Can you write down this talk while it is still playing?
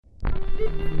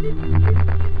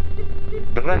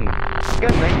Grand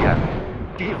Canyon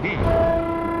TV.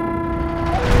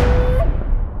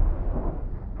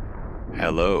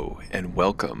 Hello and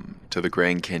welcome to the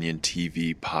Grand Canyon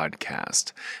TV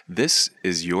podcast. This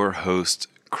is your host,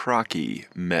 Crocky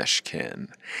Meshkin.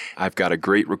 I've got a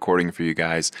great recording for you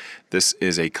guys. This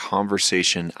is a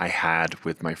conversation I had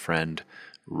with my friend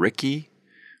Ricky.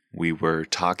 We were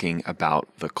talking about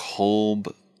the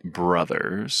Kolb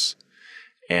brothers,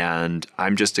 and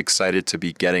I'm just excited to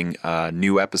be getting a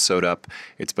new episode up.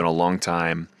 It's been a long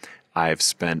time. I've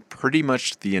spent pretty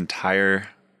much the entire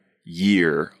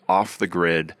year off the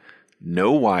grid,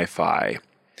 no Wi-Fi.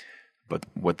 But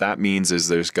what that means is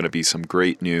there's going to be some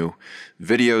great new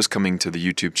videos coming to the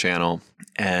YouTube channel,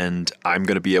 and I'm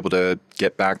going to be able to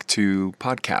get back to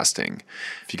podcasting.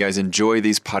 If you guys enjoy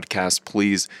these podcasts,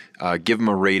 please give them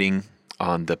a rating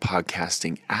on the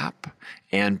podcasting app,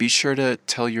 and be sure to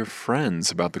tell your friends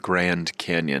about the Grand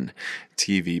Canyon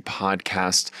TV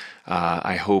podcast.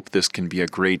 I hope this can be a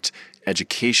great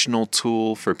educational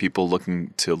tool for people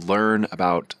looking to learn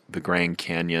about the Grand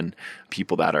Canyon,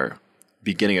 people that are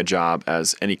beginning a job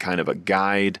as any kind of a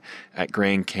guide at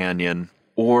Grand Canyon,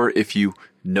 or if you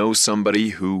know somebody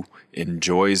who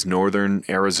enjoys northern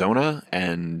Arizona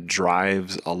and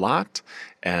drives a lot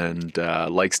and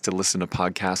likes to listen to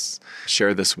podcasts,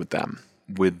 share this with them.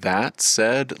 With that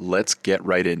said, let's get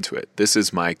right into it. This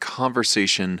is my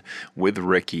conversation with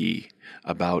Ricky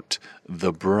about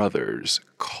the brothers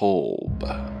Kolb.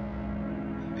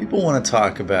 People want to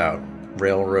talk about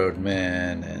railroad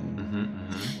men and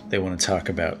they want to talk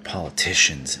about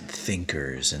politicians and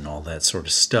thinkers and all that sort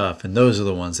of stuff. And those are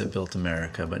the ones that built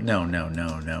America. But no.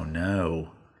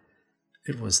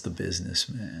 It was the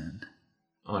businessman.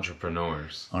 Entrepreneur.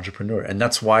 And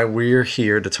that's why we're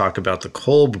here to talk about the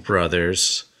Kolb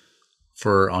brothers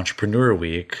for Entrepreneur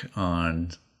Week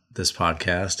on this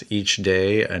podcast. Each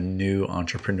day, a new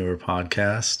entrepreneur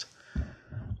podcast.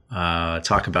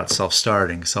 Talk about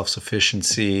self-starting,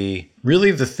 self-sufficiency,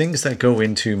 really the things that go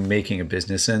into making a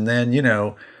business. And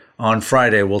then, on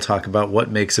Friday, we'll talk about what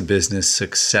makes a business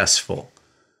successful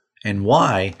and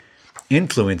why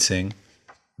influencing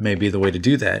may be the way to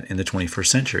do that in the 21st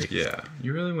century. Yeah,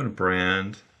 you really want to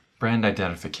brand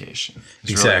identification.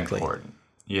 It's exactly really important.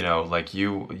 Like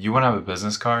you want to have a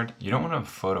business card. You don't want to have a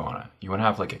photo on it. You want to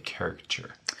have like a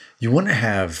caricature. You want to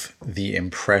have the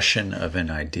impression of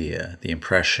an idea, the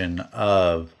impression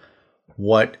of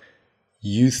what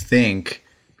you think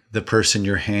the person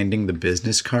you're handing the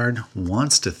business card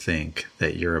wants to think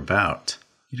that you're about.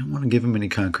 You don't want to give them any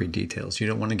concrete details. You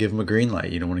don't want to give them a green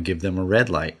light. You don't want to give them a red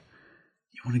light.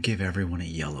 You want to give everyone a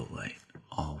yellow light,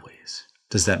 always.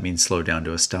 Does that mean slow down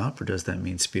to a stop, or does that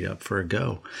mean speed up for a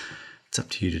go? It's up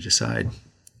to you to decide.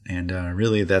 And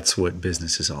really, that's what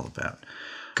business is all about.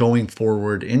 Going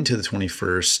forward into the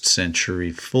 21st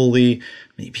century fully,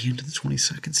 maybe into the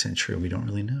 22nd century, we don't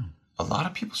really know. A lot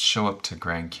of people show up to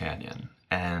Grand Canyon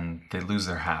and they lose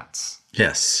their hats.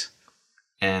 Yes.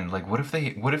 And like, what if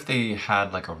they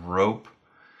had like a rope?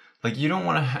 Like, you don't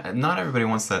want to. Not everybody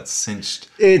wants that cinched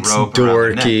rope around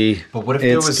their neck. But what if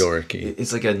there was? Dorky.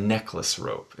 It's like a necklace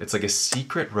rope. It's like a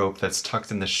secret rope that's tucked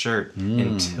in the shirt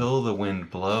until the wind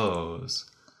blows.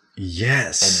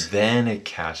 Yes. And then it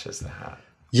catches the hat.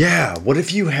 Yeah. What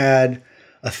if you had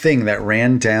a thing that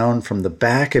ran down from the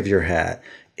back of your hat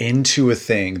into a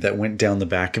thing that went down the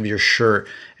back of your shirt,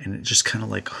 and it just kind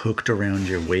of like hooked around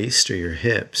your waist or your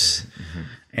hips,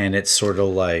 and it sort of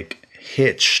like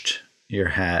hitched your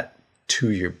hat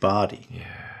to your body. Yeah.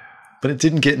 But it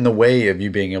didn't get in the way of you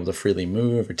being able to freely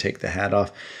move or take the hat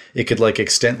off. It could like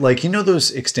extend, like, those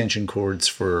extension cords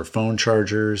for phone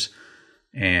chargers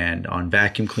and on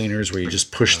vacuum cleaners where you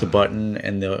just push the button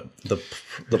and the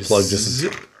plug just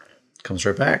comes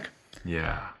right back.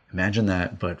 Yeah. Imagine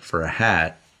that, but for a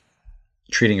hat,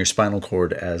 treating your spinal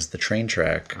cord as the train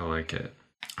track. I like it.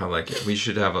 We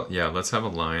should have let's have a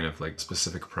line of like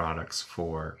specific products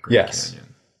for Grand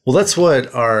Canyon. Well, that's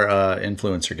what our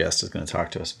influencer guest is going to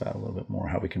talk to us about a little bit more,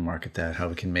 how we can market that, how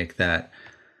we can make that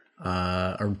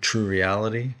a true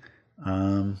reality.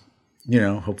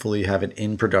 Hopefully have it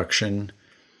in production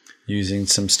using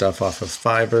some stuff off of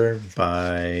Fiverr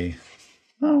by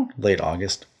late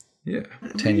August. Yeah.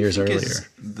 10 years earlier.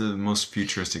 The most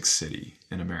futuristic city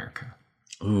in America.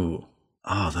 Ooh.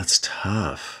 Oh, that's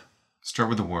tough. Start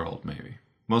with the world, maybe.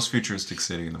 Most futuristic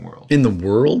city in the world. In the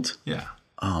world? Yeah.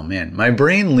 Oh, man. My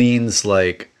brain leans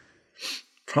like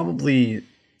probably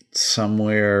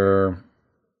somewhere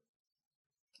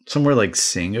like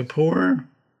Singapore.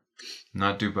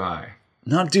 Not Dubai.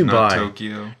 Not Dubai. Not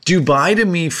Tokyo. Dubai to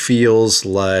me feels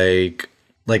like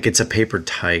it's a paper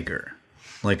tiger.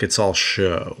 like it's all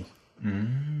show.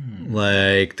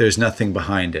 Like there's nothing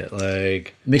behind it.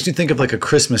 Like it makes me think of like a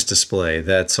Christmas display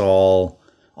that's all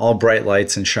bright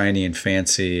lights and shiny and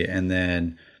fancy, and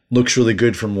then looks really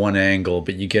good from one angle,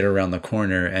 but you get around the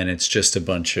corner and it's just a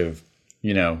bunch of,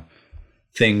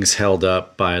 things held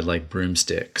up by like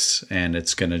broomsticks, and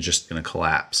it's just gonna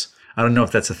collapse. I don't know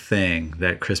if that's a thing,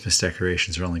 that Christmas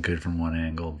decorations are only good from one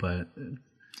angle, but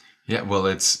Yeah, well,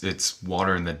 it's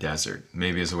water in the desert,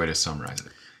 maybe is a way to summarize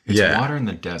it. It's water in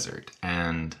the desert,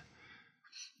 and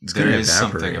there is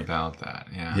something about that.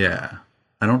 Yeah. Yeah.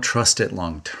 I don't trust it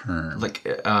long term. Like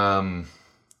a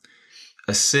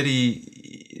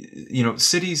city,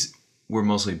 cities were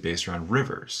mostly based around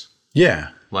rivers. Yeah.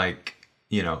 Like,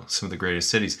 some of the greatest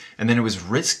cities. And then it was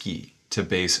risky to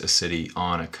base a city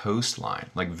on a coastline.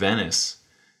 Like Venice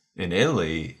in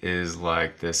Italy is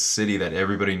like this city that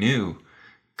everybody knew,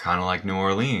 kind of like New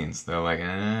Orleans. They're like,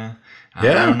 I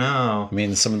don't know. I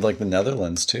mean, some of like the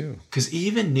Netherlands too. Because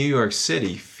even New York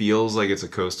City feels like it's a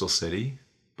coastal city,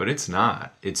 but it's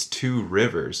not. It's two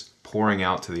rivers pouring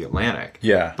out to the Atlantic.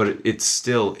 Yeah. But it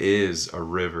still is a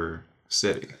river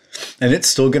city. And it's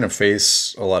still going to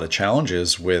face a lot of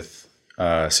challenges with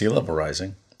sea level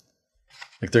rising.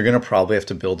 Like they're going to probably have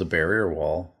to build a barrier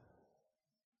wall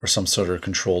or some sort of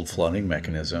controlled flooding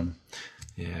mechanism.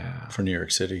 Yeah. For New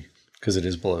York City, because it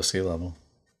is below sea level.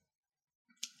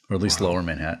 Or at least lower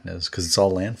Manhattan is, because it's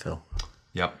all landfill.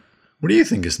 Yep. What do you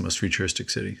think is the most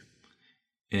futuristic city?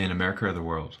 In America or the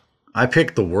world? I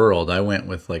picked the world. I went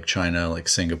with like China, like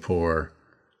Singapore,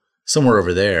 somewhere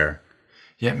over there.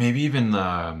 Yeah, maybe even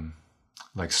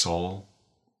like Seoul,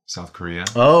 South Korea.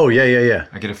 Oh, yeah.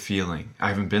 I get a feeling. I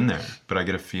haven't been there, but I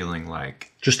get a feeling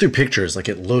like... Just through pictures, like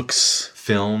it looks...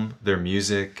 Film, their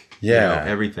music,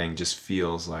 everything just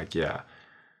feels like,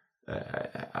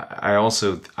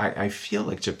 I feel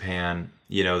like Japan,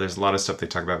 there's a lot of stuff they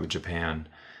talk about with Japan,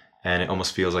 and it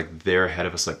almost feels like they're ahead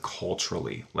of us, like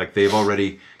culturally. Like they've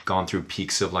already gone through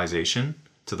peak civilization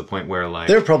to the point where like...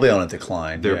 They're probably on a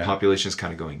decline. Their population is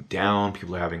kind of going down.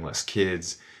 People are having less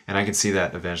kids. And I can see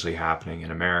that eventually happening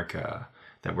in America,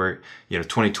 that we're,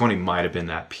 2020 might have been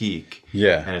that peak.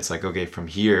 Yeah. And it's like, okay, from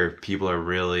here, people are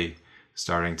really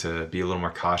starting to be a little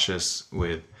more cautious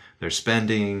with their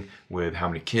spending, with how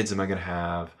many kids am I going to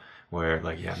have, where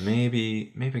like,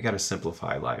 maybe I got to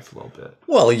simplify life a little bit.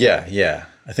 Well, yeah.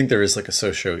 I think there is like a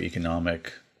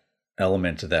socioeconomic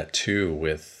element to that too,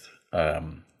 with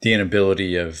the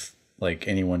inability of like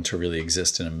anyone to really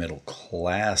exist in a middle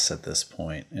class at this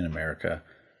point in America.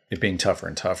 It being tougher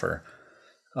and tougher.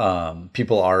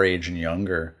 People our age and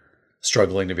younger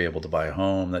struggling to be able to buy a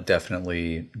home. That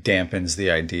definitely dampens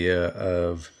the idea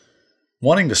of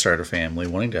wanting to start a family,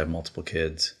 wanting to have multiple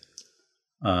kids.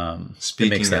 It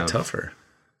makes that tougher.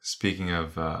 Speaking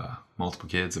of multiple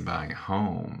kids and buying a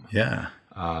home,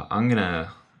 I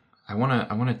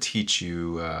want to teach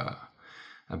you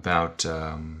about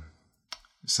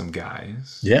some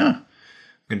guys. Yeah.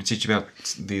 I'm going to teach you about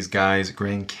these guys,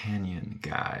 Grand Canyon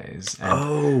guys.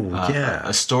 And,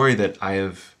 a story that I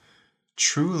have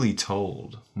truly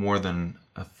told more than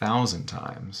 1,000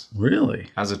 times. Really?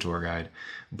 As a tour guide.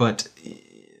 But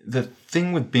the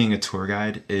thing with being a tour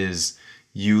guide is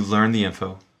you learn the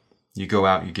info. You go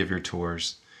out, you give your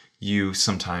tours. You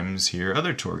sometimes hear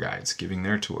other tour guides giving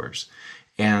their tours.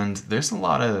 And there's a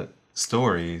lot of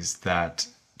stories that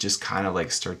just kind of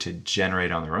like start to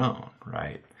generate on their own,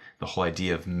 right? The whole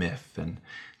idea of myth and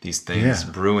these things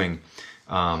brewing.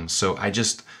 So I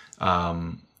just,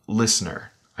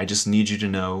 listener, I just need you to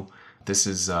know this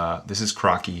is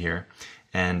Crocky here,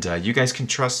 and you guys can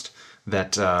trust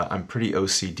that I'm pretty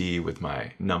OCD with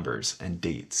my numbers and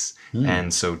dates.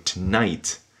 And so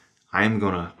tonight I'm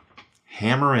gonna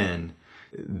hammer in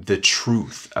the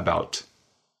truth about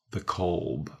the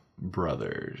Kolb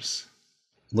brothers.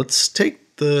 Let's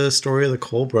take the story of the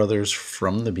Kolb brothers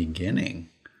from the beginning.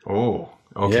 Oh,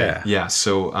 okay. Yeah.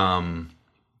 So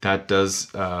that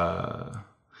does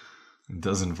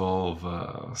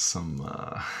involve some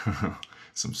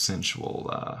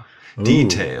sensual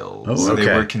details. Oh, okay.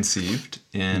 They were conceived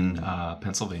in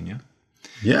Pennsylvania.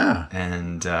 Yeah.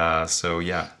 And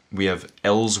we have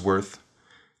Ellsworth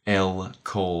L.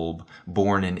 Kolb,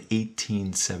 born in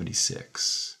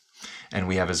 1876. And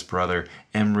we have his brother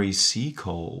Emery C.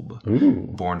 Kolb,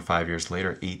 born 5 years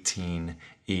later,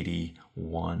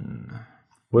 1881.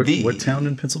 What town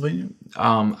in Pennsylvania?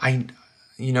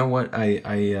 You know what?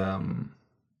 I'm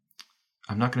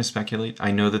not going to speculate.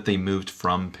 I know that they moved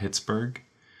from Pittsburgh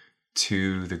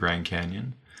to the Grand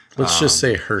Canyon. Let's just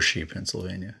say Hershey,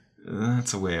 Pennsylvania.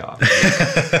 That's a way off.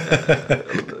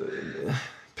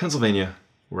 Pennsylvania,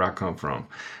 where I come from.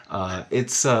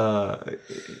 It's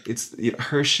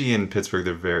Hershey and Pittsburgh.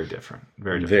 They're very different.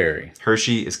 Very different. Very.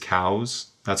 Hershey is cows.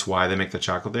 That's why they make the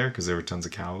chocolate there, because there were tons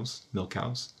of cows, milk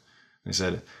cows. They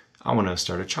said, I want to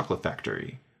start a chocolate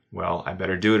factory. Well, I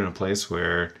better do it in a place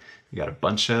where you got a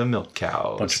bunch of milk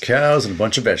cows. A bunch of cows and a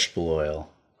bunch of vegetable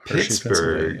oil. Hershey,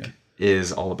 Pittsburgh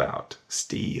is all about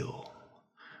steel,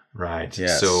 right?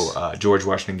 Yes. So George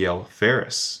Washington Gale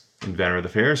Ferris, inventor of the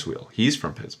Ferris wheel, he's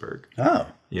from Pittsburgh. Oh.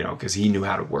 You know, because he knew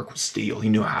how to work with steel. He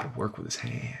knew how to work with his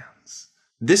hands.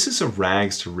 This is a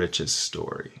rags to riches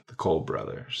story, the Cole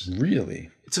brothers.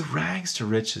 Really? It's a rags to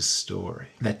riches story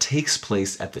that takes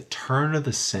place at the turn of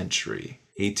the century,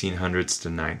 1800s to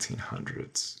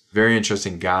 1900s. Very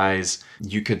interesting guys.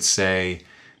 You could say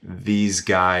these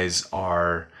guys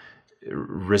are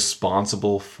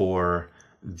responsible for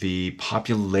the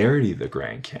popularity of the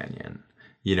Grand Canyon,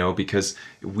 you know, because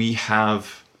we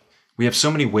have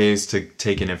so many ways to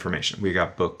take in information. We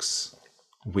got books,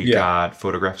 we got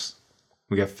photographs,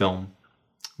 we got film,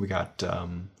 we got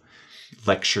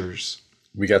lectures.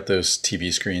 We got those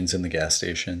TV screens in the gas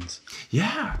stations.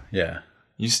 Yeah. Yeah.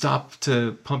 You stop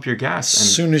to pump your gas and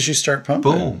As soon as you start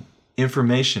pumping, boom,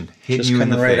 information hitting just you in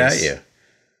the coming right face. at you.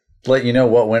 Let you know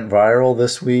what went viral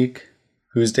this week,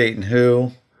 who's dating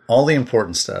who, all the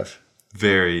important stuff.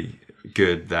 Very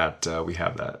good that we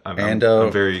have that. I'm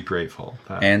very grateful.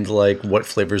 And like what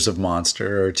flavors of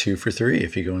Monster are 2 for $3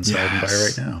 if you go inside and buy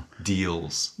right now.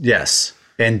 Deals. Yes.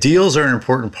 And deals are an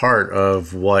important part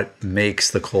of what makes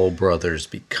the Cole brothers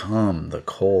become the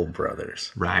Cole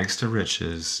brothers. Rags to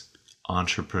riches,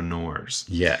 entrepreneurs.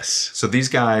 Yes. So these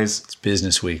guys... It's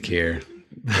business week here.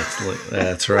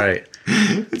 That's right.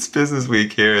 It's business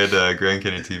week here at Grand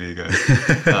Canyon TV, guys.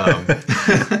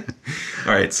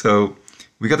 All right, so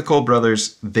we got the Cole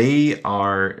brothers. They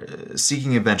are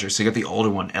seeking adventure. So you got the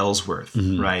older one, Ellsworth,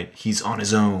 right? He's on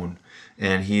his own.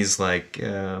 And he's like,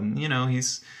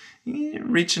 he's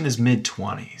reaching his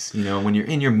mid-20s. You know, when you're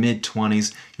in your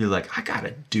mid-20s, you're like, I got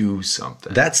to do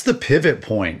something. That's the pivot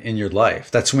point in your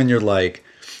life. That's when you're like,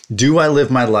 do I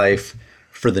live my life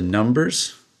for the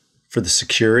numbers, for the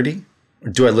security,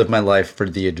 or do I live my life for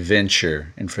the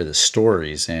adventure and for the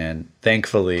stories? And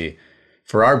thankfully,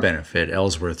 for our benefit,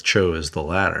 Ellsworth chose the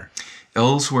latter.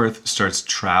 Ellsworth starts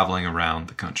traveling around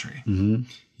the country. Mm-hmm.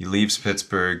 He leaves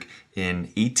Pittsburgh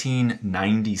in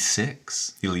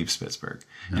 1896. He leaves Pittsburgh.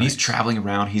 Nice. And he's traveling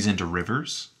around. He's into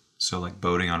rivers. So like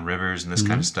boating on rivers and this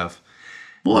kind of stuff.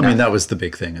 Well, I mean, that was the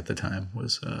big thing at the time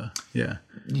was, You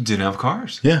didn't have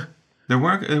cars. Yeah. It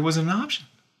wasn't an option.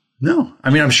 No.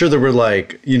 I mean, I'm sure there were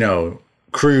like,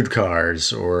 crude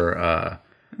cars or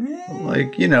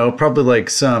probably like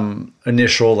some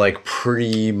initial like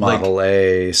pre-Model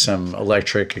A, some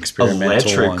electric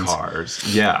experimental ones. Cars.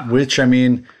 Yeah. Which, I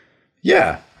mean,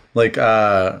 yeah, like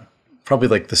probably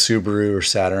like the Subaru or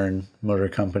Saturn Motor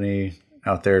Company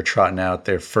out there trotting out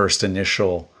their first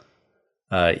initial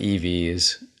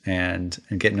EVs and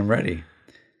getting them ready.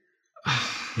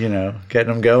 Getting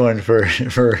them going for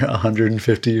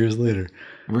 150 years later.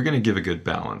 We're gonna give a good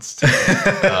balance to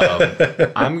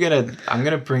it. I'm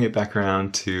gonna bring it back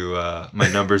around to my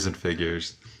numbers and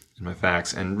figures and my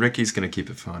facts, and Ricky's gonna keep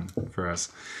it fun for us.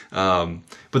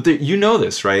 But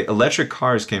this, right? Electric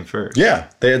cars came first. Yeah,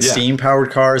 they had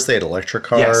steam-powered cars. They had electric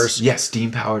cars. Yes,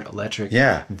 steam-powered, electric.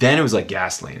 Yeah. Then it was like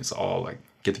gasoline. It's all like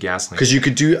get the gasoline. Because you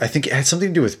could do, I think it had something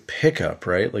to do with pickup,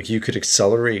 right? Like you could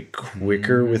accelerate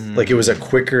quicker with, like it was a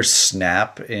quicker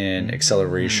snap in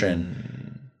acceleration.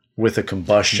 With a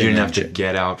combustion engine. You didn't engine. have to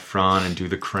get out front and do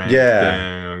the crank thing.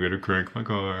 I'm going to crank my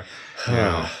car.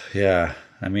 Yeah.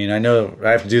 I mean, I know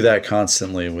I have to do that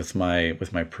constantly with my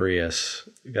Prius.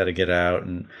 You got to get out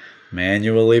and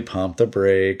manually pump the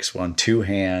brakes on 2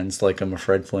 hands like I'm a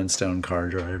Fred Flintstone car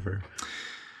driver.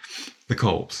 The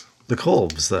Colbs. The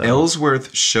Colbs, though.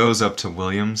 Ellsworth shows up to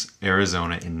Williams,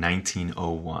 Arizona in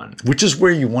 1901. Which is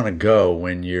where you want to go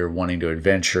when you're wanting to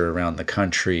adventure around the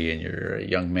country and you're a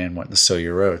young man wanting to sow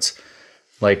your oats.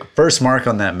 Like, first mark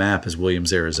on that map is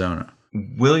Williams, Arizona.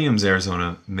 Williams,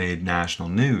 Arizona made national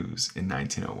news in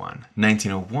 1901.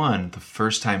 1901, the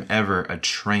first time ever a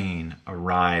train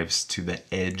arrives to the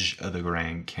edge of the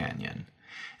Grand Canyon.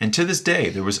 And to this day,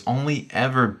 there was only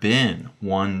ever been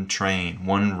one train,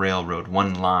 one railroad,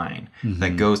 one line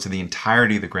that goes to the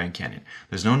entirety of the Grand Canyon.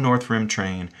 There's no North Rim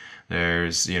train.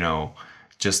 There's,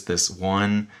 just this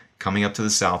one coming up to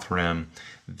the South Rim.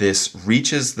 This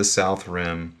reaches the South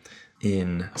Rim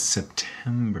in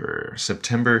September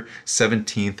 17th,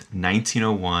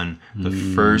 1901. The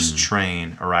first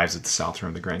train arrives at the South Rim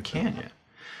of the Grand Canyon.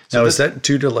 Now, is that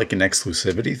due to like an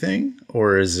exclusivity thing?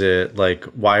 Or is it like,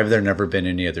 why have there never been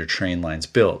any other train lines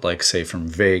built? Like, say, from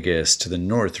Vegas to the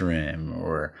North Rim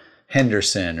or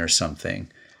Henderson or something?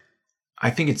 I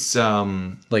think it's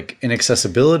like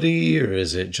inaccessibility, or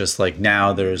is it just like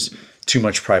now there's too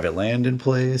much private land in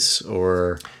place,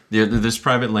 or there's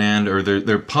private land, or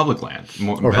they're public land,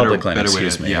 public land.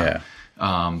 Excuse me. Yeah.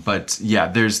 But yeah,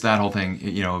 there's that whole thing,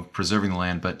 preserving the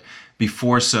land. But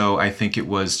before, so I think it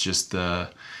was just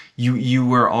you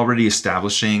were already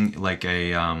establishing like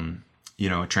a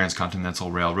a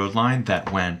transcontinental railroad line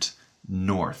that went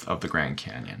north of the Grand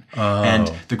Canyon,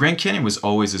 and the Grand Canyon was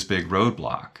always this big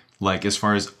roadblock. Like as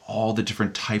far as all the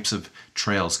different types of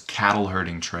trails, cattle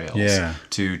herding trails,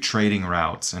 to trading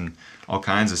routes and all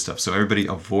kinds of stuff. So everybody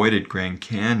avoided Grand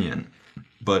Canyon.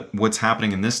 But what's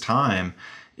happening in this time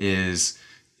is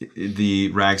the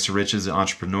rags to riches, the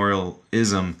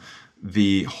entrepreneurialism,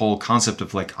 the whole concept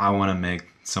of like, I want to make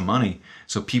some money.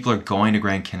 So people are going to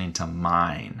Grand Canyon to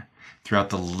mine. Throughout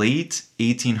the late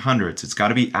 1800s, it's got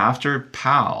to be after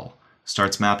Powell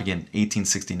starts mapping in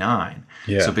 1869.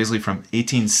 Yeah. So basically from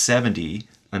 1870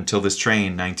 until this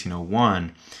train,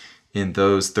 1901, in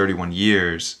those 31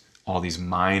 years, all these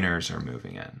miners are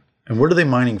moving in. And what are they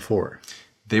mining for?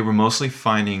 They were mostly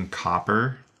finding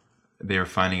copper. They were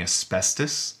finding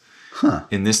asbestos.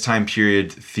 In this time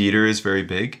period, theater is very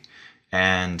big.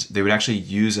 And they would actually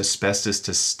use asbestos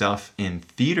to stuff in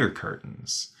theater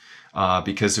curtains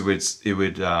because it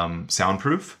would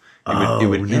soundproof. It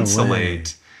would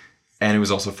insulate. And it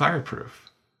was also fireproof.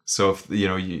 So if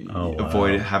you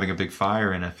avoid having a big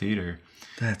fire in a theater.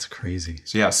 That's crazy.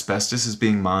 So yeah, asbestos is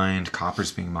being mined,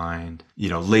 copper's being mined.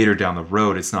 Later down the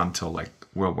road, it's not until like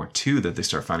World War II that they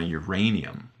start finding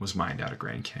uranium was mined out of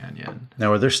Grand Canyon.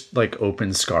 Now, are there like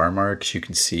open scar marks you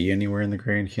can see anywhere in the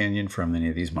Grand Canyon from any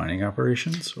of these mining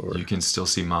operations? Or you can still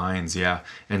see mines, yeah.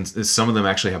 And some of them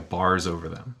actually have bars over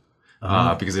them.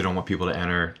 Because they don't want people to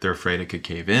enter. They're afraid it could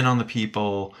cave in on the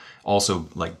people. Also,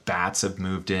 like bats have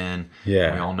moved in.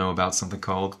 Yeah. We all know about something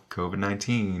called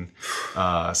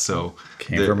COVID-19. So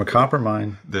came from a copper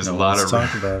mine. There's no a lot of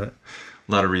talk about it.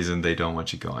 A lot of reason they don't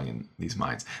want you going in these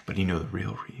mines. But the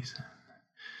real reason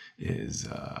is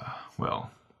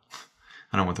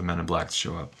I don't want the Men in Black to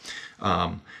show up.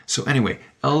 So anyway,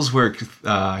 Ellsworth,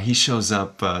 he shows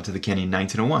up to the canyon in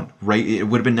 1901. Right, it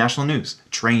would have been national news.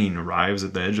 Train arrives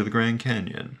at the edge of the Grand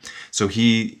Canyon. So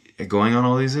he, going on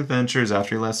all these adventures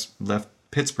after he left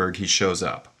Pittsburgh, he shows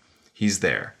up. He's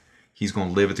there. He's going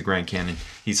to live at the Grand Canyon.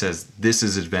 He says, this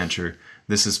is adventure.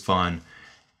 This is fun.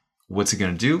 What's he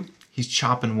going to do? He's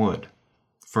chopping wood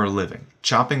for a living.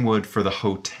 Chopping wood for the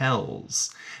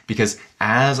hotels. Because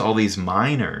as all these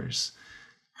miners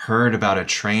heard about a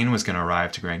train was going to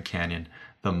arrive to Grand Canyon,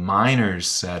 the miners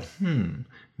said,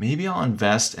 maybe I'll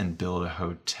invest and build a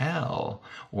hotel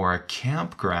or a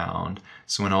campground.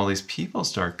 So when all these people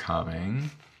start coming,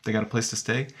 they got a place to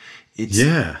stay. It's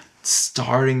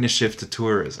starting to shift to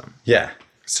tourism. Yeah.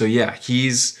 So yeah,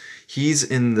 he's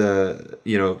in the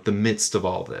the midst of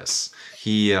all this.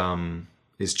 He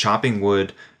is chopping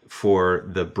wood for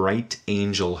the Bright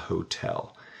Angel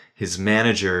Hotel. His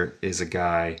manager is a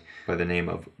guy by the name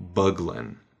of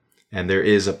Buglin. And there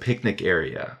is a picnic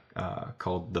area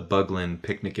called the Buglin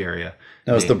Picnic Area.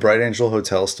 Now, is the Bright Angel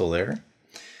Hotel still there?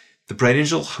 The Bright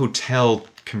Angel Hotel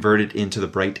converted into the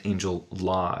Bright Angel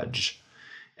Lodge.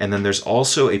 And then there's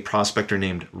also a prospector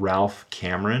named Ralph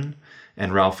Cameron.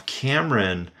 And Ralph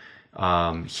Cameron,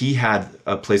 he had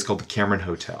a place called the Cameron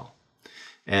Hotel.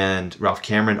 And Ralph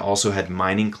Cameron also had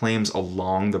mining claims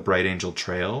along the Bright Angel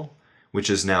Trail, which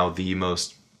is now the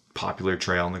most popular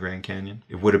trail in the Grand Canyon.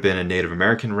 It would have been a Native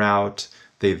American route.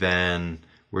 They then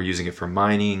were using it for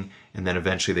mining, and then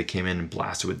eventually they came in and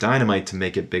blasted with dynamite to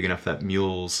make it big enough that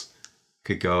mules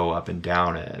could go up and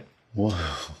down it. Whoa.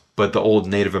 But the old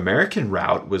Native American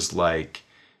route was like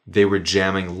they were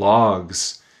jamming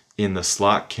logs in the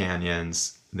slot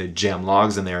canyons. They'd jam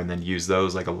logs in there and then use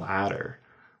those like a ladder.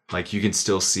 Like you can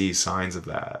still see signs of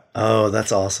that. Oh,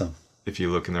 that's awesome. If you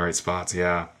look in the right spots,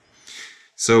 yeah.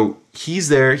 So he's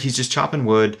there, he's just chopping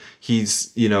wood.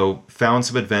 He's, found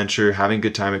some adventure, having a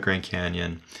good time at Grand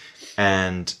Canyon.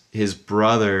 And his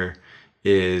brother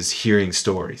is hearing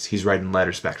stories. He's writing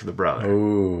letters back to the brother.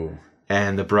 Oh.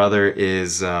 And the brother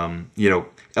is,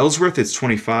 Ellsworth is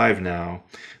 25 now.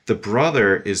 The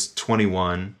brother is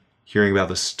 21, hearing about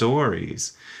the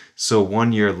stories. So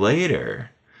 1 year later,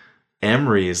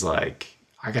 Emery is like,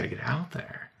 I got to get out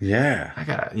there. Yeah. I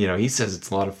got, he says it's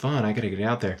a lot of fun. I got to get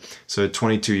out there. So at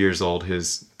 22 years old,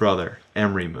 his brother,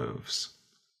 Emery, moves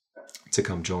to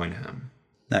come join him.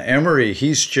 Now, Emery,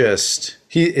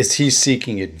 is he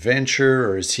seeking adventure,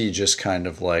 or is he just kind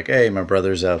of like, hey, my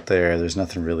brother's out there. There's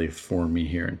nothing really for me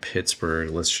here in Pittsburgh.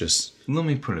 Let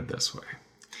me put it this way.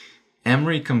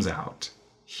 Emery comes out.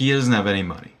 He doesn't have any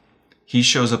money. He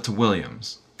shows up to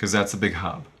Williams because that's the big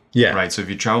hub. Yeah. Right. So if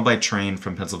you travel by train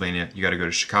from Pennsylvania, you got to go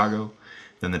to Chicago.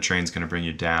 Then the train's going to bring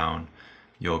you down.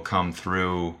 You'll come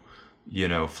through,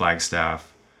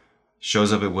 Flagstaff.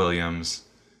 Shows up at Williams.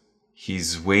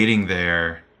 He's waiting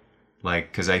there,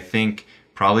 because I think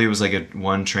probably it was like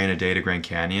one train a day to Grand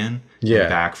Canyon. Yeah. And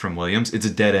back from Williams. It's a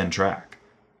dead end track.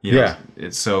 Yeah.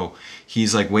 So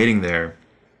he's waiting there.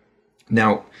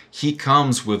 Now he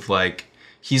comes with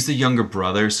he's the younger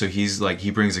brother, so he's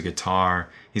he brings a guitar.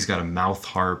 He's got a mouth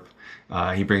harp.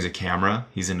 He brings a camera.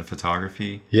 He's into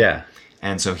photography. Yeah.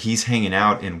 And so he's hanging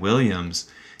out in Williams.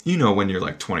 When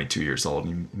you're 22 years old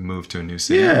and you move to a new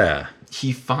city. Yeah.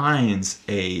 He finds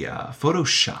a photo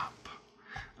shop.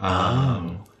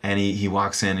 And he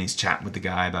walks in and he's chatting with the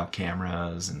guy about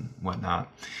cameras and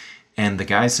whatnot. And the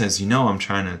guy says, I'm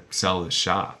trying to sell this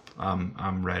shop.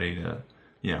 I'm ready to,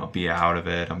 be out of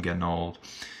it. I'm getting old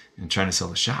and trying to sell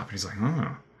the shop. And he's like,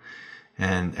 oh.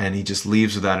 And he just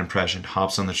leaves with that impression,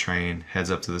 hops on the train,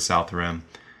 heads up to the South Rim.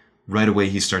 Right away,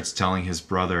 he starts telling his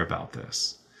brother about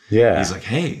this. Yeah. He's like,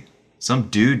 hey, some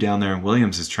dude down there in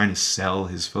Williams is trying to sell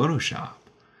his Photoshop.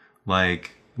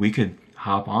 We could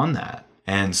hop on that.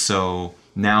 And so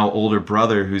now older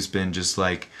brother, who's been just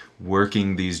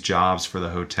working these jobs for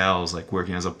the hotels,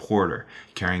 working as a porter,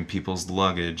 carrying people's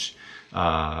luggage,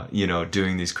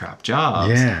 doing these crap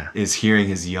jobs, is hearing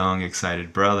his young,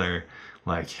 excited brother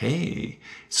hey.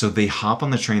 So they hop on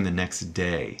the train the next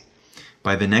day.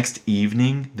 By the next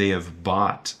evening, they have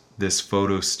bought this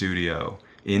photo studio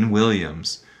in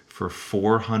Williams for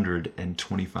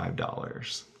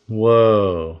 $425.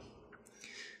 Whoa.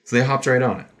 So they hopped right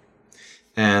on it.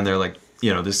 And they're like,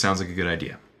 this sounds like a good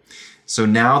idea. So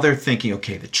now they're thinking,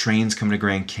 okay, the train's coming to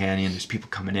Grand Canyon. There's people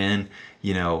coming in.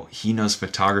 He knows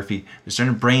photography. They're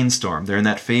starting to brainstorm. They're in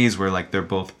that phase where they're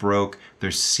both broke.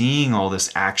 They're seeing all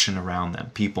this action around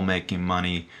them. People making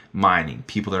money mining.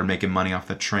 People that are making money off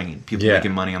the train. People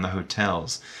making money on the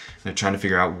hotels. They're trying to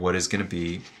figure out what is going to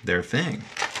be their thing.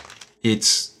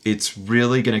 It's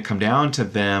really going to come down to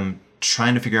them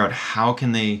trying to figure out how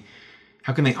can they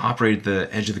operate at the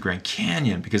edge of the Grand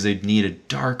Canyon, because they need a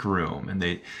dark room and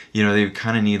they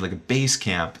kind of need a base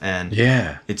camp. And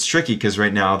it's tricky because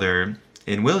right now they're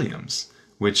in Williams,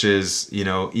 which is,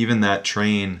 even that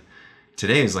train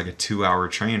today is a 2-hour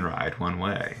train ride one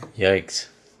way. Yikes.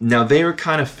 Now they were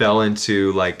kind of fell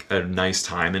into a nice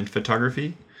time in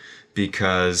photography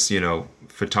because,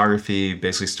 photography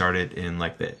basically started in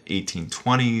the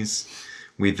 1820s.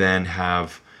 We then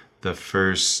have the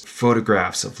first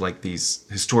photographs of these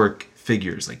historic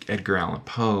figures like Edgar Allan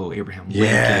Poe, Abraham Lincoln.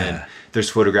 Yeah. There's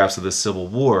photographs of the Civil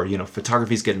War.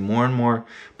 Photography is getting more and more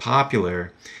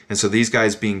popular. And so these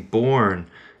guys being born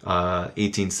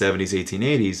 1870s,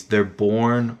 1880s, they're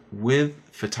born with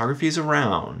photography's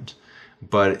around,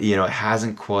 but it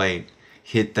hasn't quite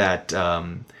hit that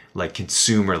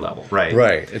consumer level, right?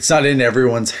 Right. It's not in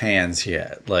everyone's hands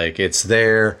yet. It's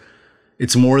there.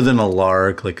 It's more than a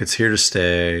lark. It's here to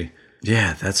stay.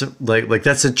 Yeah, that's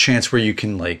that's a chance where you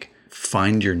can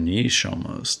find your niche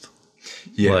almost.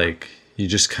 Yeah. You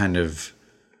just kind of,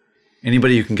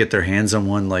 anybody who can get their hands on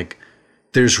one,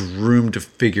 there's room to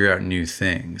figure out new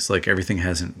things. Everything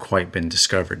hasn't quite been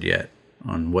discovered yet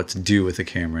on what to do with the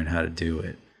camera and how to do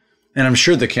it. And I'm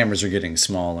sure the cameras are getting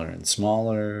smaller and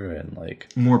smaller and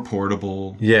more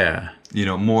portable. Yeah.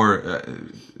 More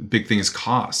big thing is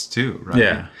cost too, right?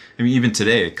 Yeah. I mean, even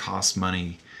today it costs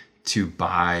money to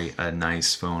buy a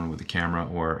nice phone with a camera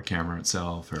or a camera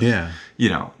itself. Or,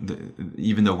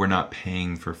 even though we're not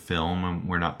paying for film and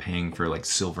we're not paying for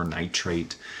silver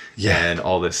nitrate and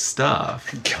all this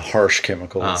stuff. Harsh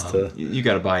chemicals. You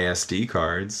got to buy SD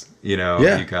cards. You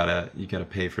gotta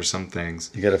pay for some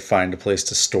things. You got to find a place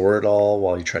to store it all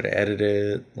while you try to edit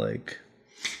it.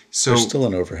 So there's still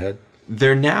an overhead.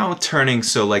 They're now turning,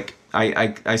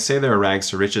 I say they're a rags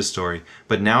to riches story,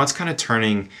 but now it's kind of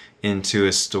turning into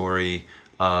a story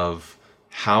of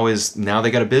now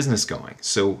they got a business going.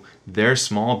 So their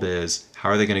small biz, how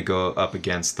are they going to go up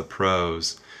against the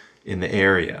pros in the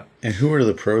area? And who are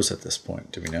the pros at this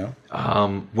point? Do we know?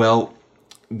 Well,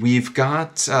 we've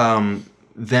got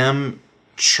them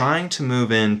trying to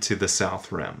move into the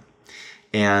South Rim.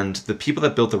 And the people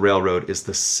that built the railroad is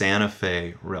the Santa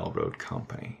Fe Railroad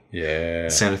Company. Yeah.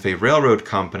 Santa Fe Railroad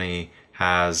Company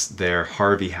has their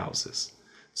Harvey houses.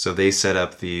 So they set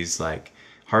up these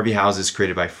Harvey houses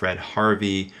created by Fred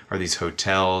Harvey, are these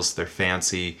hotels. They're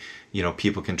fancy.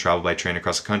 people can travel by train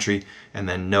across the country and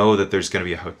then know that there's going to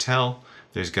be a hotel,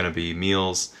 there's going to be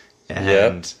meals,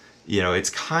 and it's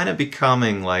kind of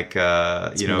becoming like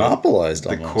monopolized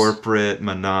the almost. corporate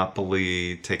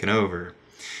monopoly taken over.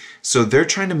 So they're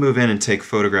trying to move in and take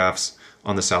photographs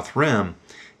on the South Rim,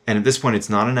 and at this point it's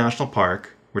not a national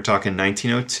park. We're talking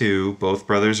 1902. Both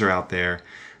brothers are out there.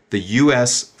 The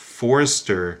U.S.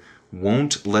 Forester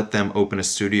won't let them open a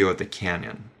studio at the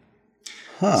canyon.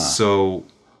 So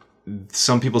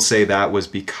some people say that was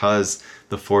because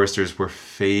the Foresters were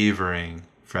favoring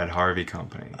Fred Harvey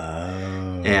Company.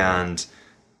 And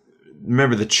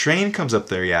remember, the train comes up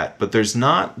there yet, but there's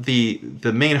not the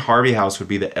main Harvey house would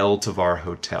be the El Tovar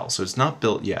Hotel. So it's not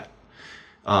built yet.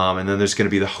 And then there's going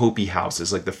to be the Hopi House,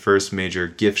 is like the first major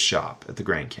gift shop at the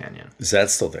Grand Canyon. Is that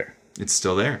still there? It's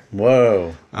still there.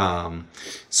 Whoa.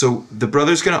 So the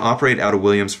brothers going to operate out of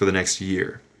Williams for the next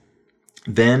year.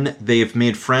 Then they've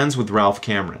made friends with Ralph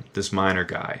Cameron, this miner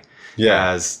guy.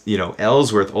 Yeah. As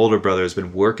Ellsworth, older brother, has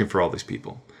been working for all these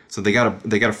people. So they got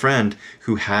a friend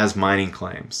who has mining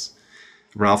claims.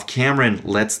 Ralph Cameron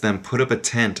lets them put up a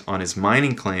tent on his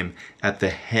mining claim at the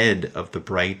head of the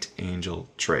Bright Angel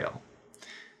Trail.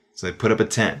 So they put up a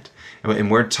tent.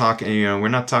 And we're talking, we're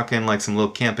not talking like some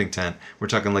little camping tent. We're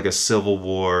talking like a Civil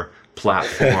War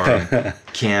platform,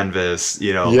 canvas,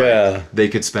 like they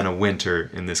could spend a winter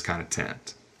in this kind of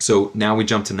tent. So now we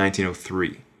jump to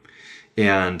 1903.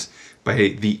 And by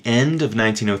the end of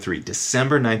 1903,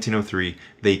 December 1903,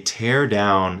 they tear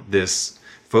down this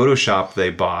Photoshop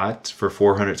they bought for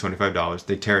 $425.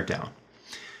 They tear it down.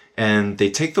 And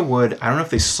they take the wood. I don't know if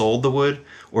they sold the wood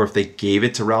or if they gave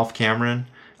it to Ralph Cameron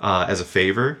as a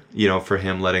favor, for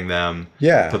him letting them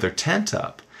put their tent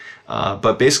up.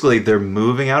 But basically, they're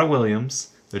moving out of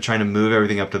Williams. They're trying to move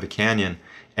everything up to the canyon.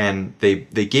 And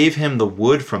they gave him the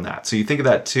wood from that. So you think of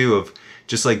that, too, of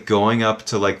just like going up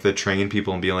to like the train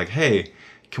people and being like, hey,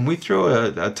 can we throw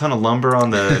a ton of lumber on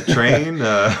the train?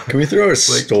 Can we throw a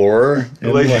store in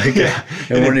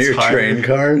in one of your train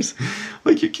cars?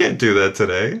 Like, you can't do that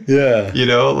today. Yeah.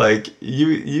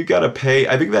 You got to pay.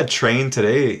 I think that train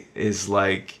today is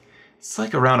it's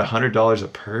like around $100 a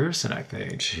person, I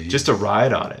think. Jeez. Just to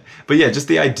ride on it. But yeah, just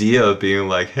the idea of being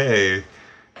like, hey,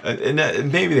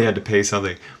 and maybe they had to pay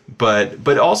something,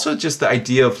 but also just the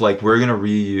idea of like, we're going to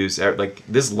reuse, like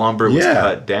this lumber was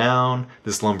cut down,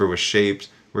 this lumber was shaped,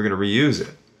 we're going to reuse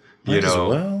it. Might as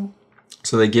well.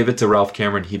 So they give it to Ralph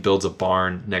Cameron. He builds a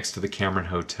barn next to the Cameron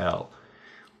Hotel.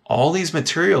 All these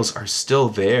materials are still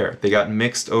there. They got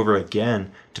mixed over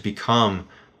again to become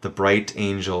the Bright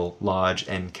Angel Lodge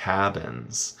and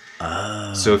Cabins.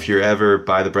 Oh. So if you're ever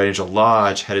by the Bright Angel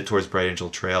Lodge, headed towards Bright Angel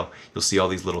Trail, you'll see all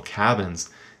these little cabins.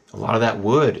 A lot of that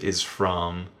wood is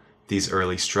from these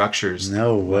early structures.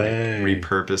 No way.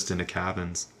 Repurposed into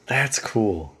cabins. That's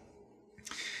cool.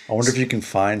 I wonder if you can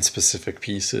find specific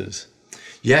pieces.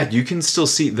 Yeah, you can still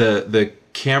see the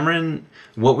Cameron.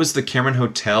 What was the Cameron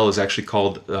Hotel is actually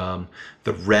called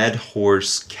the Red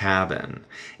Horse Cabin,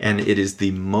 and it is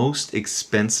the most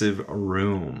expensive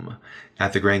room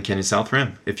at the Grand Canyon South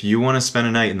Rim. If you want to spend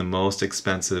a night in the most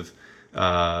expensive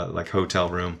hotel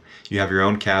room, you have your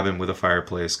own cabin with a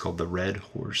fireplace called the Red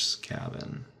Horse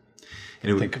Cabin.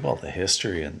 And think of all the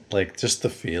history and just the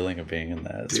feeling of being in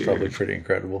that. It's probably pretty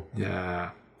incredible. Yeah,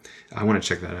 I want to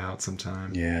check that out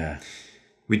sometime. Yeah.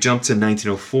 We jump to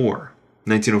 1904.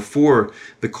 1904,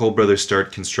 the Kolb brothers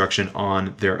start construction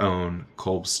on their own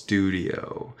Kolb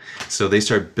studio. So they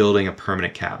start building a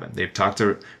permanent cabin. They've talked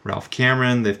to Ralph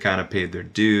Cameron. They've kind of paid their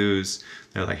dues.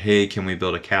 They're like, hey, can we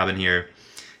build a cabin here?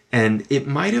 And it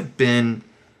might have been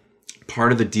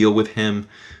part of the deal with him.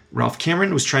 Ralph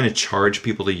Cameron was trying to charge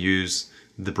people to use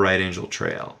the Bright Angel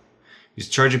Trail. He's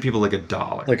charging people like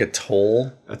 $1. Like a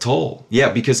toll? A toll.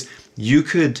 Yeah, because you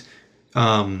could...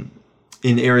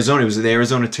 in Arizona, it was the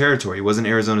Arizona Territory. It wasn't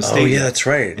Arizona State. Oh, yeah, that's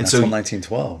right. And that's so from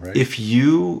 1912, right?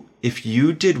 If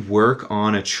you did work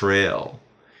on a trail,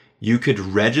 you could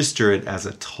register it as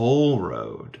a toll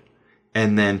road,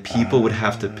 and then people would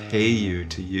have to pay you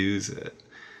to use it.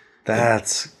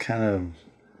 That's kind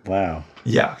of... Wow.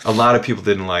 Yeah, a lot of people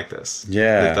didn't like this.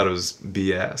 Yeah. They thought it was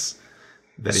BS.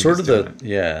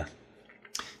 Yeah.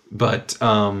 But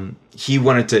he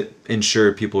wanted to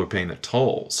ensure people were paying the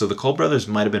toll. So the Kolb brothers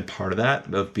might have been part of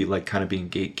that, of kind of being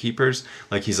gatekeepers.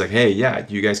 Like, he's like, hey, yeah,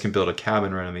 you guys can build a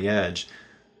cabin right on the edge,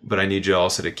 but I need you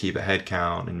also to keep a head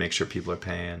count and make sure people are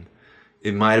paying.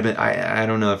 It might have been, I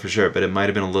don't know for sure, but it might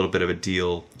have been a little bit of a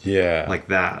deal like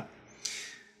that.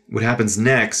 What happens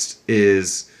next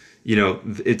is,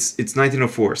 it's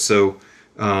 1904. So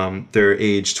they're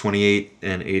age 28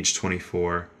 and age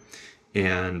 24.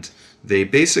 And they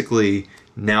basically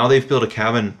now they've built a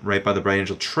cabin right by the Bright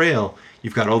Angel Trail.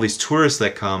 You've got all these tourists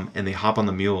that come and they hop on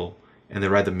the mule and they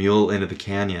ride the mule into the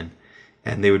canyon,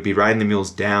 and they would be riding the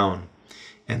mules down,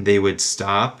 and they would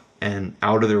stop and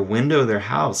out of their window of their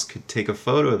house could take a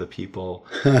photo of the people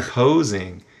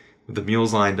posing with the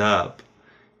mules lined up.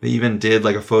 They even did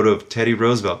like a photo of Teddy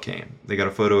Roosevelt came. They got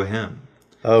a photo of him.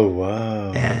 Oh,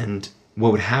 wow. And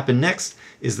what would happen next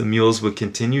is the mules would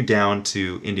continue down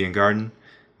to Indian Garden,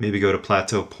 maybe go to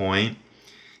Plateau Point.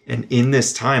 And in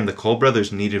this time, the Cole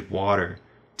brothers needed water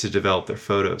to develop their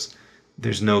photos.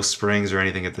 There's no springs or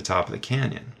anything at the top of the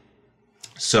canyon.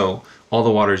 So all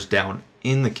the water's down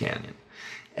in the canyon.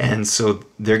 And so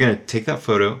they're going to take that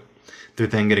photo. They're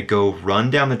then going to go run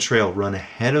down the trail, run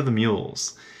ahead of the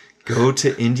mules, go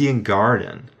to Indian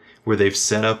Garden, where they've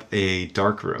set up a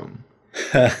dark room.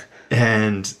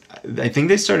 And I think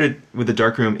they started with the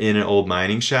dark room in an old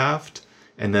mining shaft,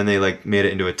 and then they like made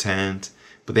it into a tent.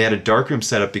 But they had a dark room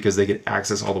set up because they could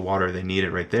access all the water they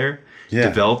needed right there. Yeah.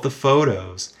 Develop the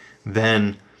photos,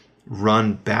 then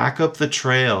run back up the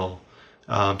trail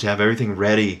to have everything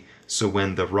ready. So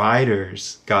when the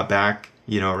riders got back,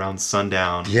 around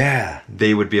sundown, Yeah.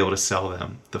 they would be able to sell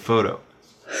them the photo.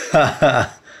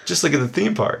 Just like at the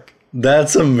theme park.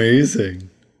 That's amazing.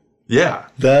 Yeah.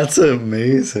 That's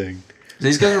amazing.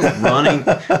 These guys are running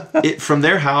it from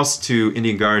their house to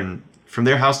Indian Garden. From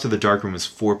their house to the dark room is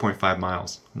 4.5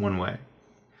 miles one way.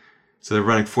 So they're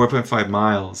running 4.5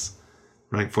 miles,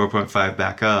 running 4.5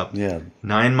 back up. Yeah.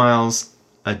 9 miles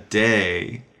a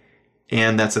day,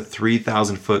 and that's a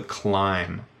 3,000 foot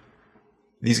climb.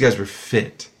 These guys were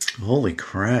fit. Holy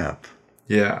crap.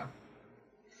 Yeah.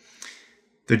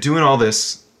 They're doing all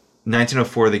this.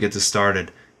 1904, they get this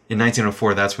started. In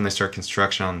 1904, that's when they start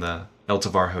construction on the El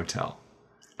Tovar Hotel,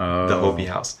 the Hopi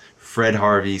House. Fred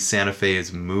Harvey, Santa Fe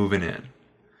is moving in.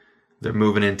 They're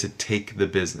moving in to take the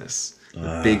business.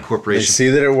 The big They corporation. see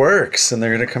that it works, and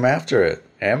they're going to come after it,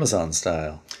 Amazon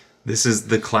style. This is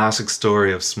the classic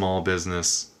story of small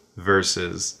business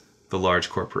versus the large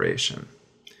corporation.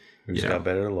 Who's Yeah. got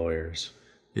better lawyers?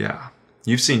 Yeah.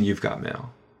 You've seen You've Got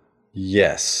Mail.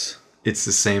 Yes. It's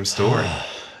the same story.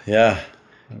 Yeah.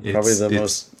 Probably the It's-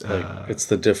 most, it's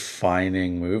the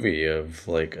defining movie of,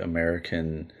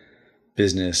 American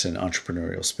business and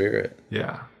entrepreneurial spirit.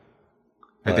 Yeah.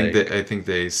 I think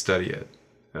they study it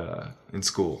in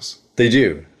schools. They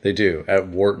do. They do. At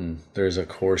Wharton, there's a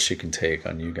course you can take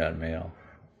on You Got Mail.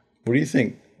 What do you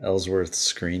think Ellsworth's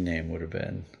screen name would have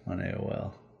been on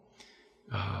AOL?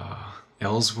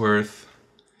 Ellsworth.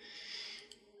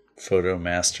 Photo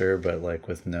Master, but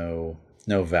with no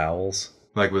vowels.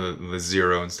 Like with a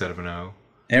zero instead of an O.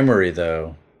 Emery,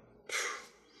 though.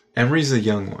 Emery's the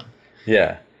young one.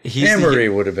 Yeah. He's Emery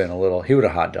would have been he would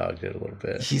have hot dogged it a little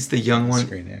bit. He's the young one.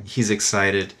 Screen name. He's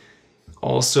excited.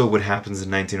 Also, what happens in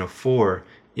 1904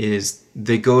 is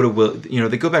they go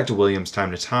back to Williams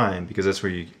time to time because that's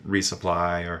where you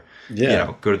resupply or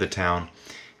go to the town.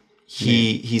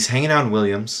 He's hanging out in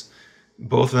Williams.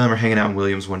 Both of them are hanging out in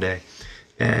Williams one day,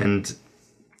 and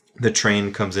the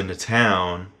train comes into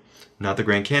town. Not the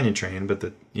Grand Canyon train, but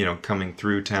the coming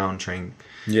through town train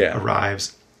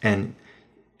arrives, and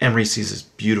Emery sees this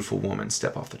beautiful woman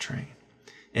step off the train,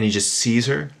 and he just sees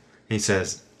her, and he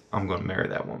says, "I'm going to marry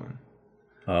that woman."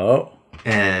 Oh.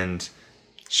 And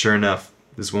sure enough,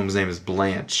 this woman's name is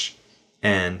Blanche,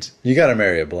 and You got to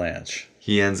marry a Blanche.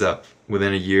 he ends up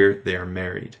within a year they are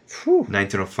married. Whew.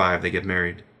 1905 they get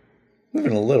married.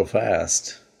 Moving a little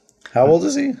fast. How old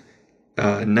is he?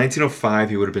 In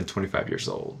 1905 he would have been 25 years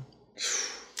old.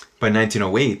 By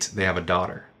 1908 they have a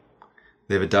daughter.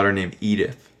 They have a daughter named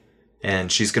Edith,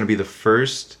 and she's going to be the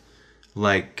first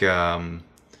Woman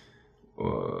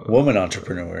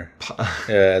entrepreneur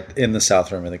in the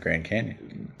South Rim of the Grand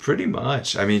Canyon. Pretty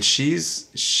much. I mean,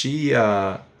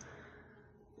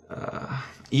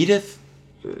 Edith.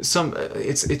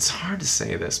 It's hard to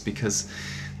say this because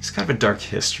there's kind of a dark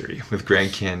history with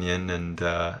Grand Canyon and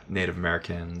Native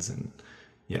Americans and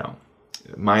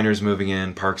miners moving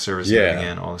in, Park Service moving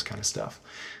in, all this kind of stuff.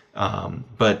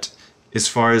 But as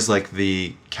far as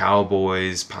the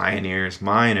cowboys, pioneers,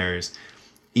 miners,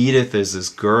 Edith is this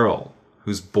girl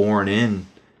who's born in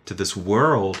to this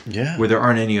world where there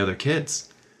aren't any other kids.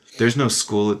 There's no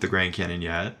school at the Grand Canyon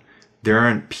yet. There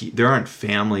aren't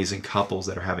families and couples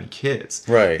that are having kids.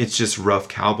 Right. It's just rough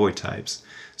cowboy types.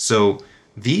 So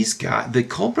these guys, the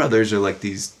Cole brothers, are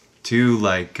these two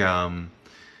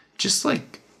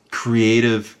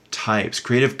creative types,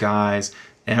 creative guys.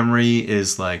 Emery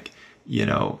is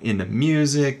into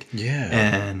music. Yeah.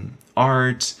 And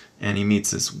art, and he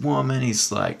meets this woman.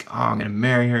 He's like, oh, I'm gonna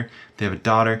marry her. They have a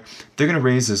daughter. They're gonna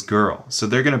raise this girl. So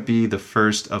they're gonna be the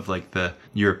first of like the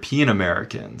European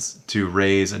Americans to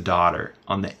raise a daughter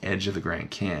on the edge of the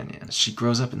Grand Canyon. She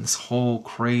grows up in this whole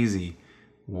crazy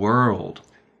world.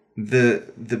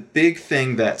 The big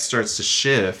thing that starts to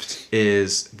shift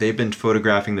is they've been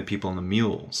photographing the people on the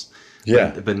mules.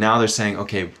 Yeah. But now they're saying,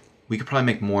 okay, we could probably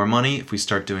make more money if we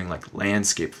start doing like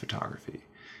landscape photography.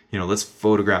 You know, let's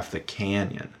photograph the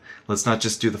canyon. Let's not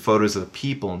just do the photos of the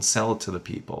people and sell it to the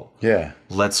people. Yeah.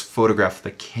 Let's photograph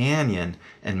the canyon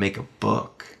and make a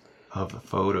book of the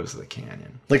photos of the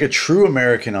canyon. Like a true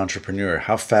American entrepreneur,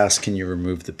 how fast can you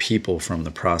remove the people from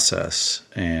the process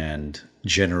and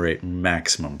generate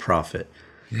maximum profit?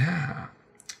 Yeah.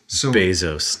 So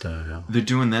Bezos style. they're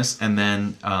doing this, and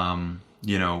then,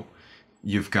 you know,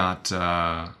 you've got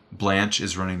Blanche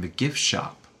is running the gift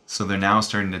shop. So they're now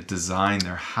starting to design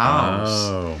their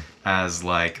house as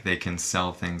like they can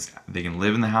sell things. They can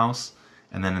live in the house,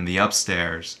 and then in the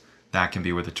upstairs, that can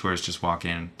be where the tourists just walk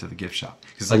in to the gift shop.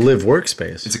 A live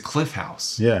workspace. It's a cliff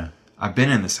house. Yeah. I've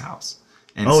been in this house.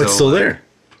 And It's still there.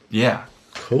 Yeah.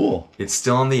 Cool. It's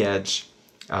still on the edge.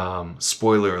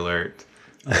 Spoiler alert.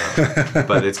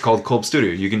 But it's called Kolb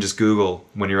Studio. You can just Google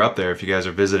when you're up there if you guys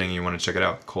are visiting and you want to check it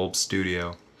out. Kolb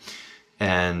Studio.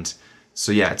 And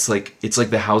so yeah, it's like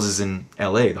the houses in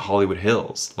LA, the Hollywood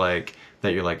Hills, like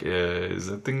that. You're like, is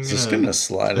that thing Just gonna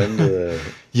slide into the...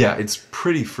 Yeah, it's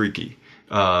pretty freaky.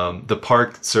 The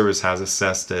Park Service has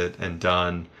assessed it and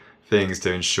done things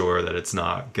to ensure that it's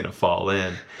not gonna fall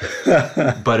in.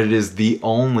 But it is the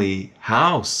only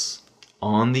house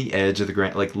on the edge of the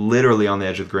Grand, like literally on the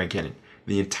edge of the Grand Canyon.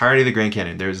 The entirety of the Grand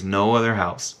Canyon. There's no other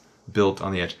house built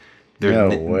on the edge. No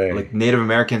way. Like Native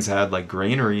Americans had like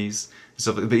granaries and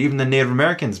stuff, but even the Native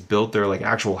Americans built their like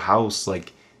actual house,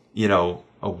 like, you know,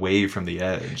 away from the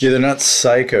edge. Yeah, they're not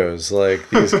psychos like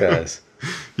these guys.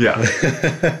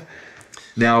 Yeah.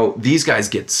 Now these guys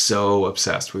get so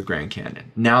obsessed with Grand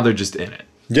Canyon. Now they're just in it.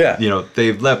 Yeah. You know,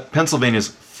 they've left Pennsylvania's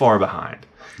far behind.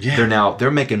 Yeah.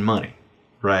 They're making money,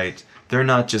 right? They're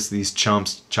not just these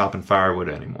chumps chopping firewood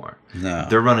anymore. No.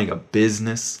 They're running a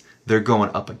business. They're going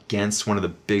up against one of the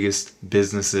biggest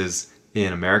businesses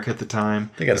in America at the time.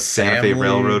 They got the a Santa Fe family.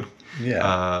 Railroad.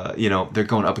 Yeah. You know, they're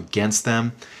going up against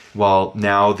them. While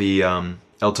now the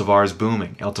El Tovar is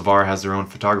booming. El Tovar has their own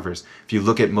photographers. If you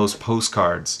look at most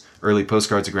postcards, early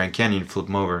postcards of Grand Canyon, flip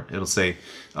them over, it'll say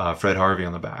Fred Harvey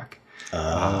on the back.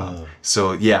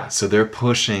 So they're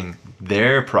pushing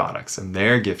their products and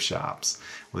their gift shops.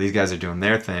 Well, these guys are doing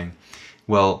their thing.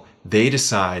 Well, they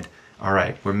decide, all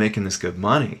right, we're making this good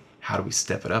money. How do we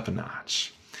step it up a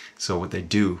notch? So what they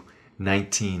do,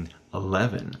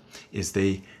 1911, is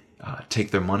they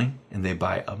take their money and they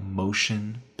buy a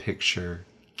motion picture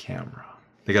camera.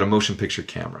 They got a motion picture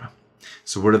camera.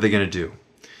 So what are they going to do?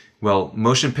 Well,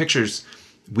 motion pictures,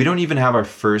 we don't even have our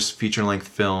first feature-length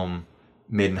film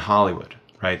made in Hollywood,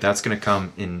 right? That's going to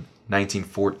come in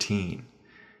 1914.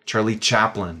 Charlie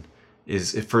Chaplin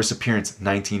is his first appearance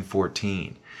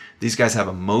 1914. These guys have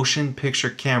a motion picture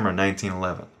camera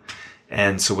 1911.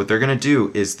 And so what they're going to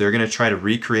do is they're going to try to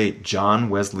recreate John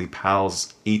Wesley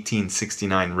Powell's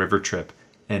 1869 river trip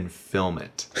and film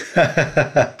it.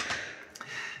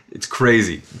 It's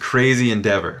crazy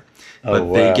endeavor. But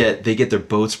wow. they get their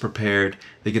boats prepared.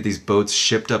 They get these boats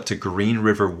shipped up to Green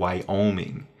River,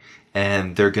 Wyoming.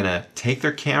 And they're going to take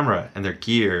their camera and their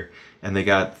gear, and they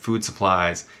got food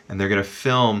supplies, and they're going to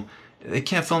film. They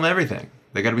can't film everything.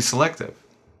 They got to be selective,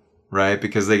 right?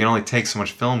 Because they can only take so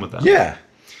much film with them. Yeah.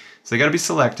 So they got to be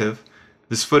selective.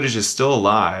 This footage is still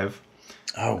alive.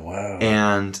 Oh, wow.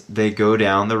 And they go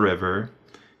down the river,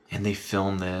 and they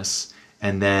film this.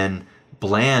 And then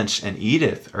Blanche and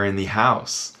Edith are in the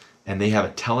house, and they have a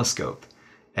telescope.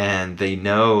 And they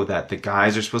know that the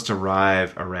guys are supposed to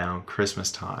arrive around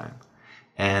Christmas time.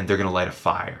 And they're going to light a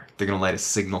fire. They're going to light a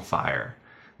signal fire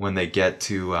when they get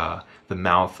to the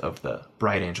mouth of the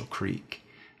Bright Angel Creek,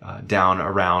 down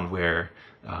around where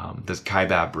the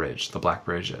Kaibab Bridge, the Black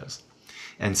Bridge is.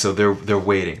 And so they're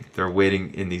waiting. They're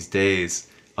waiting in these days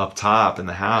up top in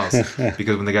the house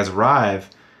because when the guys arrive,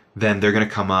 then they're going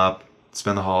to come up,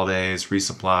 spend the holidays,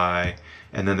 resupply,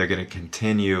 and then they're going to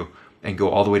continue and go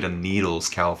all the way to Needles,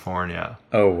 California.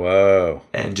 Oh, wow.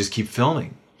 And just keep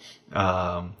filming.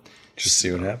 Just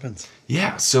see what happens.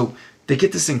 Yeah, so they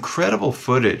get this incredible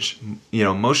footage, you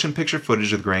know, motion picture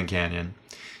footage of the Grand Canyon,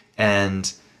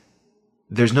 and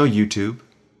there's no YouTube.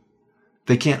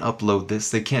 They can't upload this.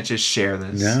 They can't just share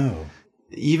this. No.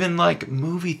 Even like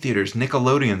movie theaters,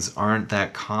 Nickelodeons aren't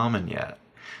that common yet.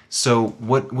 So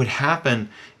what would happen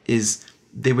is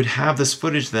they would have this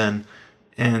footage then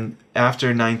And after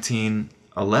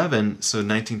 1911, so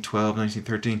 1912,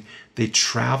 1913, they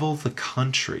travel the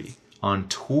country on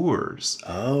tours.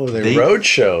 Oh, they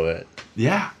roadshow it.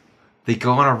 Yeah. They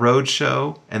go on a road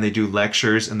show and they do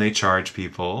lectures and they charge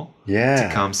people to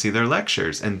come see their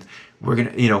lectures. And we're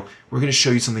gonna show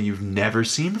you something you've never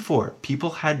seen before. People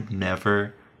had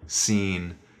never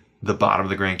seen the bottom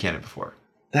of the Grand Canyon before.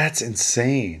 That's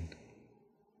insane.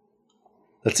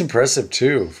 That's impressive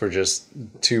too for just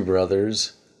two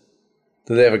brothers.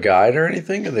 Did they have a guide or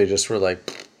anything? Or they just were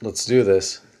like, let's do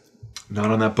this?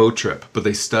 Not on that boat trip, but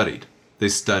they studied. They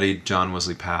studied John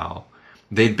Wesley Powell.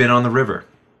 They'd been on the river.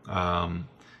 I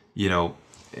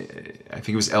think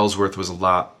it was Ellsworth was a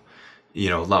lot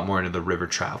more into the river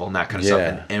travel and that kind of stuff.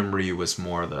 And Emery was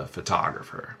more the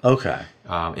photographer. Okay.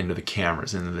 Into the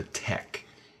cameras, into the tech.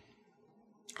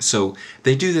 So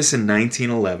they do this in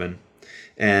 1911,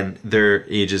 and their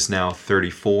ages now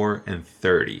 34 and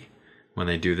 30 when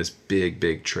they do this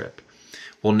big trip.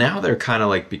 Well, now they're kind of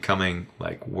like becoming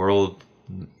like world,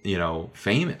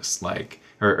 famous, like,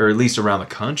 or at least around the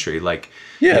country. Like,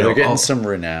 they're getting some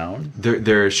renown.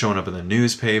 They're showing up in the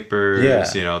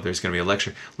newspapers. Yeah. There's going to be a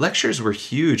lecture. Lectures were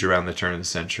huge around the turn of the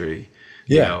century.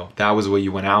 Yeah. That was what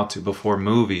you went out to before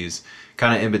movies,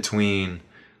 kind of in between,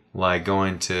 like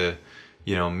going to,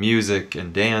 music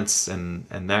and dance and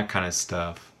that kind of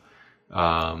stuff.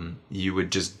 You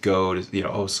would just go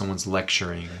to, someone's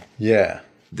lecturing. Yeah.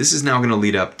 This is now going to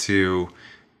lead up to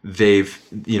they've,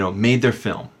 made their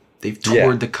film. They've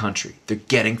toured the country. They're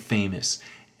getting famous.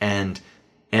 And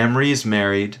Emery is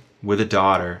married with a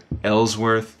daughter.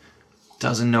 Ellsworth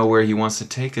doesn't know where he wants to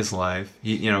take his life.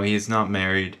 He's not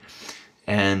married.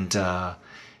 And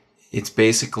it's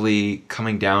basically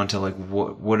coming down to like,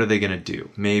 what are they going to do?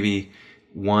 Maybe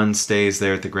one stays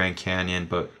there at the Grand Canyon,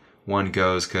 but one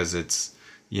goes because it's,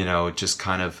 just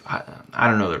kind of, I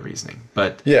don't know the reasoning.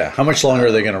 But yeah, how much longer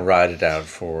are they going to ride it out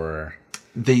for?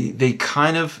 They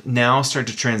kind of now start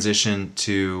to transition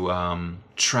to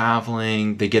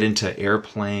traveling. They get into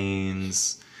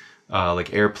airplanes.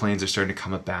 Like airplanes are starting to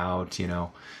come about.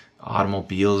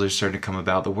 Automobiles are starting to come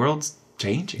about. The world's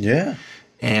changing. Yeah.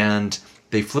 And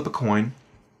they flip a coin,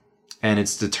 and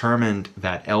it's determined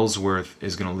that Ellsworth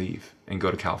is going to leave and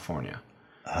go to California.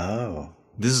 Oh.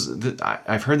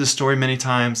 I've heard this story many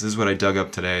times. This is what I dug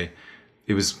up today.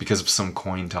 It was because of some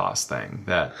coin toss thing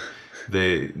that.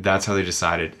 That's how they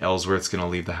decided Ellsworth's going to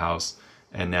leave the house,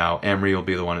 and now Emery will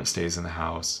be the one that stays in the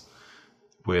house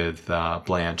with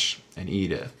Blanche and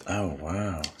Edith. Oh,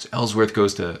 wow. So Ellsworth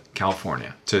goes to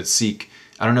California to seek,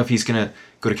 I don't know if he's going to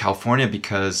go to California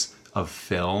because of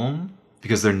film,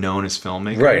 because they're known as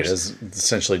filmmakers. Right, as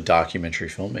essentially documentary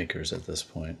filmmakers at this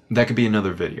point. That could be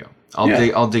another video.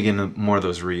 I'll dig into more of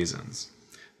those reasons.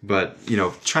 But,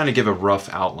 trying to give a rough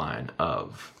outline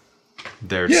of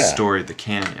their story at the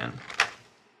canyon.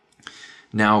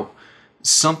 Now,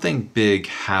 something big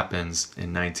happens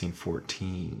in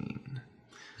 1914.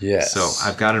 Yes. So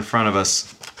I've got in front of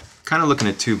us, kind of looking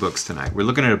at two books tonight. We're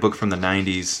looking at a book from the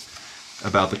 90s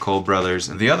about the Cole brothers.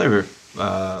 And the other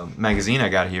magazine I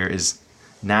got here is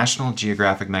National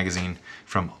Geographic magazine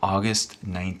from August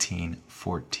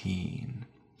 1914.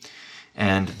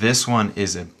 And this one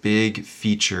is a big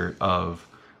feature of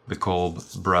the Kolb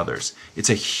brothers. It's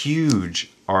a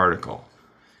huge article.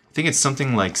 I think it's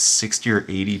something like 60 or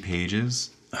 80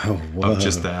 pages of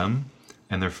just them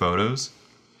and their photos.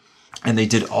 And they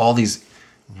did all these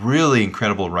really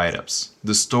incredible write-ups.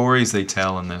 The stories they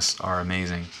tell in this are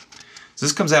amazing. So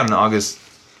this comes out in August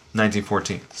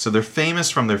 1914. So they're famous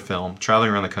from their film,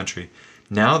 traveling around the country.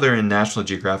 Now they're in National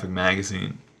Geographic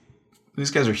magazine.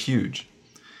 These guys are huge.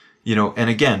 And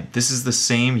again, this is the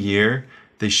same year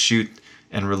they shoot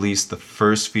and released the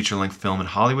first feature-length film in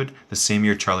Hollywood, the same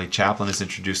year Charlie Chaplin is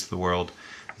introduced to the world.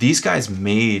 These guys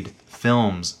made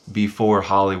films before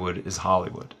Hollywood is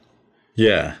Hollywood.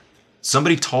 Yeah.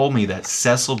 Somebody told me that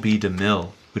Cecil B.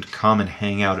 DeMille would come and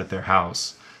hang out at their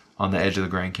house on the edge of the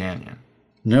Grand Canyon.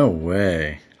 No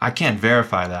way. I can't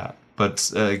verify that,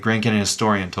 but a Grand Canyon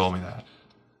historian told me that.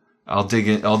 I'll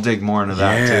dig more into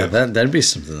that too. Yeah, that'd be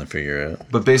something to figure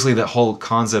out. But basically that whole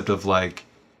concept of like,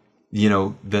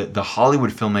 the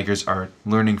Hollywood filmmakers are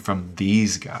learning from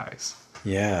these guys.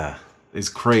 Yeah. Is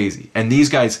crazy. And these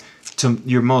guys, to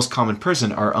your most common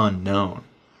person, are unknown.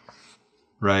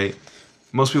 Right?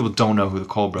 Most people don't know who the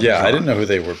Cole brothers are. Yeah, I didn't know who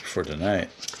they were before tonight.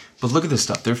 But look at this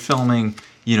stuff. They're filming,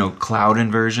 cloud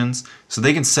inversions. So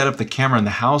they can set up the camera in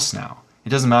the house now. It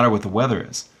doesn't matter what the weather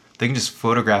is. They can just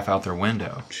photograph out their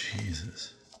window.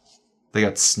 Jesus. They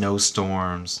got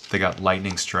snowstorms. They got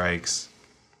lightning strikes.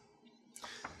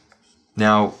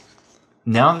 Now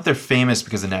that they're famous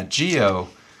because of Nat Geo,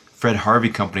 Fred Harvey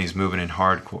Company is moving in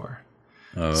hardcore.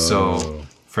 Oh. So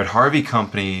Fred Harvey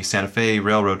Company, Santa Fe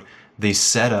Railroad, they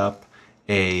set up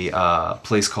a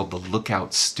place called the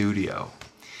Lookout Studio.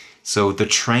 So the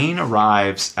train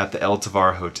arrives at the El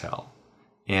Tovar Hotel,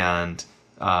 and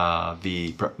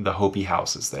the Hopi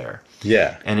House is there.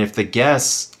 Yeah. And if the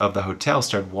guests of the hotel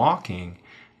started walking,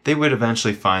 they would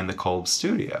eventually find the Kolb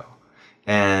Studio.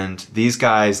 And these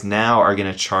guys now are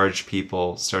going to charge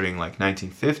people starting like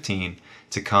 1915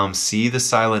 to come see the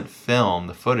silent film,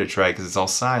 the footage, right? Because it's all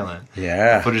silent.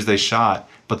 Yeah. The footage they shot,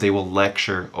 but they will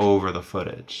lecture over the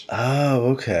footage.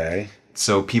 Oh, okay.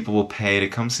 So people will pay to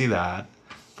come see that.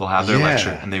 They'll have their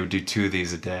lecture, and they would do 2 of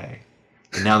these a day.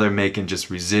 And now they're making just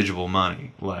residual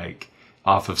money, like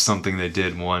off of something they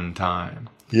did one time.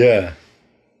 Yeah.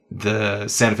 The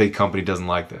Santa Fe Company doesn't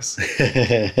like this.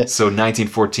 So in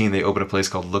 1914, they opened a place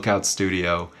called Lookout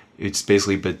Studio. It's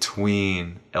basically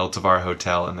between El Tovar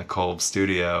Hotel and the Kolb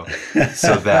Studio,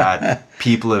 so that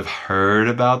people have heard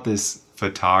about this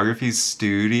photography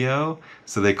studio,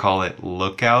 so they call it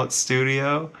Lookout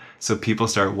Studio. So people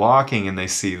start walking and they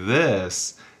see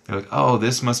this. They're like, oh,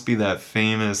 this must be that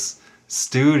famous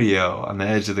studio on the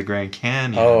edge of the Grand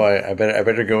Canyon. Oh, I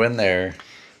better go in there.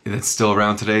 It's still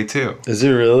around today too. Is it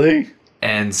really?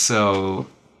 And so,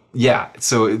 yeah,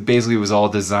 so it basically was all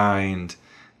designed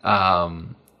to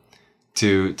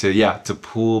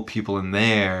pull people in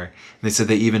there. And they said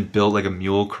they even built like a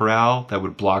mule corral that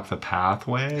would block the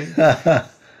pathway.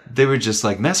 They were just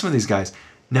like messing with these guys.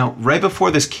 Now, right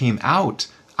before this came out,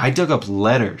 I dug up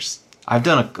letters. I've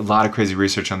done a lot of crazy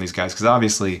research on these guys because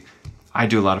obviously I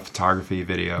do a lot of photography,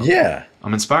 video. Yeah.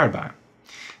 I'm inspired by it.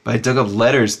 But I dug up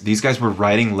letters. These guys were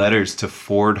writing letters to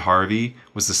Ford Harvey,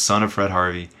 was the son of Fred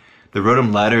Harvey. They wrote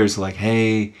him letters like,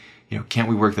 hey, can't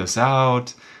we work this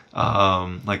out?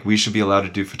 Like we should be allowed to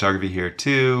do photography here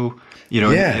too.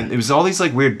 And it was all these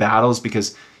like weird battles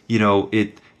because,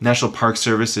 National Park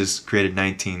Service is created in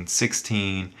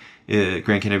 1916.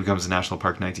 Grand Canyon becomes a national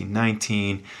park in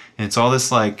 1919. And it's all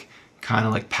this like kind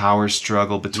of like power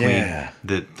struggle between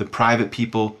the private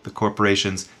people, the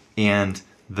corporations, and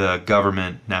the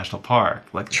government national park,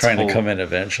 like trying to come in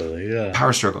eventually. Yeah.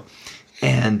 Power struggle.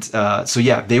 And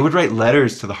they would write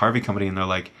letters to the Harvey Company, and they're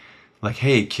like,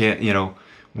 hey, can't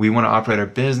we want to operate our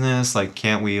business? Like,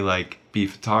 can't we like be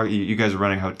photographers? You guys are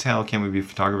running a hotel. Can't we be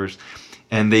photographers?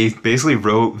 And they basically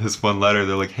wrote this one letter.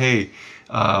 They're like, hey,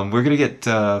 we're gonna get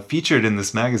featured in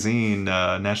this magazine,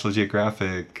 National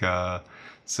Geographic.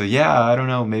 So yeah, I don't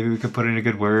know. Maybe we could put in a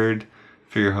good word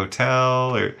for your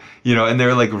hotel, or and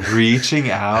they're like reaching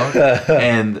out,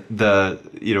 and the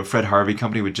Fred Harvey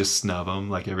Company would just snub them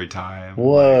like every time.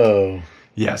 Whoa. Like,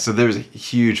 yeah, so there was a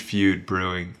huge feud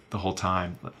brewing the whole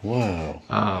time. Whoa.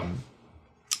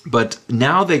 But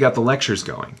now they got the lectures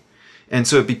going, and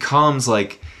so it becomes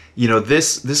like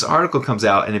this article comes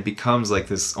out, and it becomes like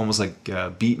this almost like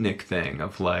beatnik thing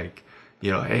of like.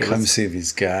 Hey, come see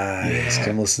these guys. Yeah.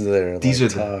 Come listen to their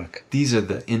talk. These are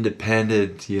the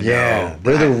independent, they're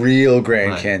the real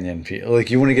Grand Canyon people. Like,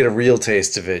 you want to get a real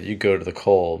taste of it, you go to the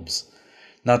Kolbs.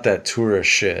 Not that tourist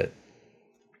shit.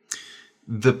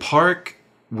 The park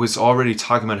was already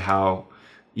talking about how,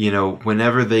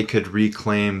 whenever they could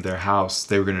reclaim their house,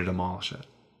 they were going to demolish it.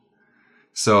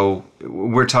 So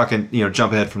we're talking,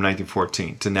 jump ahead from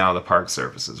 1914 to now the Park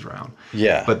Service is around.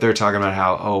 Yeah. But they're talking about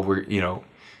how, we're,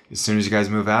 as soon as you guys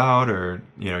move out or,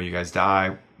 you guys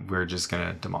die, we're just going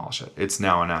to demolish it. It's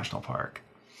now a national park.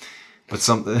 But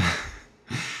something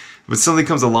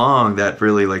comes along that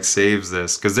really like saves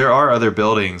this. Because there are other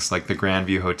buildings, like the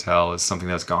Grandview Hotel is something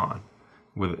that's gone.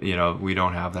 We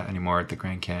don't have that anymore at the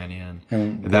Grand Canyon.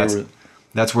 And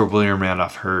that's where William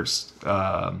Randolph Hearst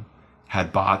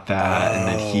had bought that. And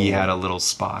then he had a little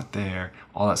spot there.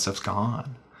 All that stuff's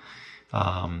gone.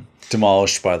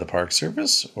 Demolished by the Park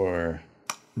Service or...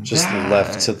 just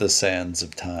left to the sands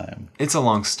of time. It's a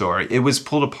long story. It was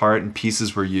pulled apart and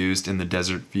pieces were used in the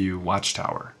Desert View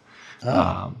Watchtower.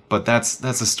 But that's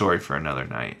a story for another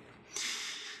night.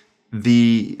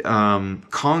 The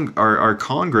our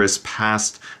Congress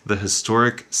passed the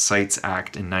Historic Sites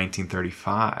Act in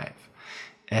 1935.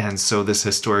 And so this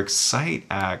Historic Site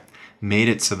Act made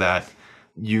it so that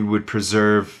you would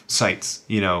preserve sites,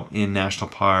 in national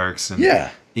parks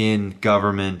and in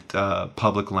government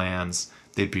public lands.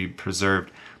 They'd be preserved.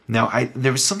 Now,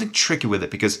 there was something tricky with it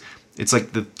because it's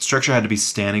like the structure had to be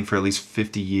standing for at least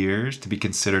 50 years to be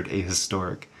considered a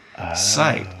historic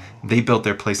site. They built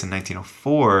their place in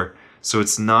 1904, so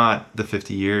it's not the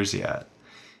 50 years yet.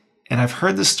 And I've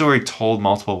heard this story told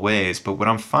multiple ways, but what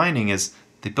I'm finding is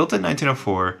they built it in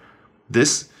 1904.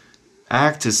 This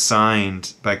act is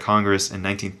signed by Congress in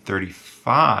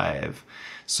 1935.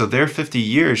 So their 50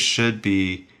 years should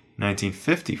be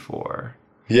 1954.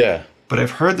 Yeah. But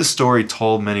I've heard the story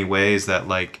told many ways that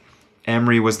like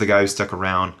Emery was the guy who stuck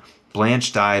around.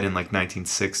 Blanche died in like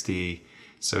 1960.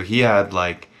 So he had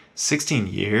like 16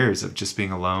 years of just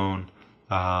being alone,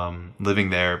 living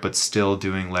there, but still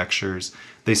doing lectures.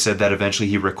 They said that eventually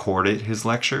he recorded his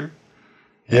lecture.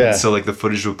 Yeah. And so like the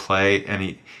footage would play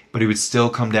but he would still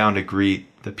come down to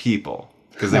greet the people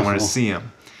because they wanted to see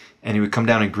him. And he would come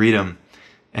down and greet them.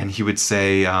 And he would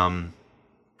say, look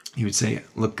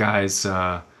guys, just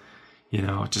want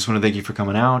to thank you for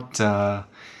coming out.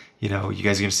 You guys are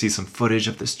going to see some footage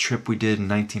of this trip we did in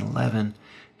 1911.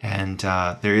 And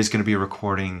there is going to be a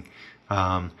recording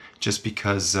just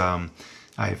because I'm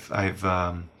kind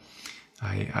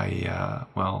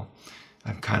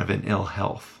of in ill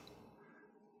health.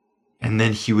 And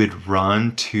then he would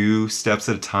run 2 steps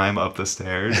at a time up the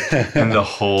stairs, and the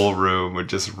whole room would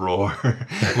just roar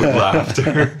with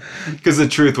laughter. Because the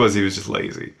truth was he was just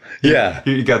lazy. Yeah.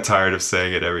 He got tired of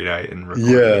saying it every night and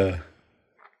recording Yeah. it.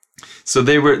 So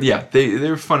they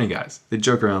were funny guys. They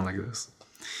joke around like this.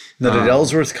 Now, did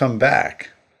Ellsworth come back?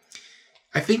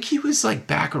 I think he was like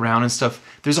back around and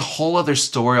stuff. There's a whole other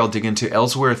story I'll dig into.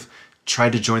 Ellsworth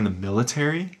tried to join the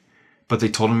military, but they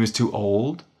told him he was too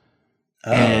old.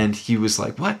 Oh. And he was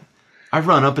like, what? I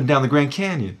run up and down the Grand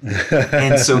Canyon.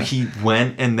 And so he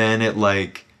went, and then at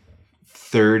like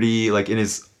 30, like in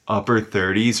his upper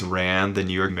 30s, ran the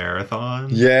New York Marathon.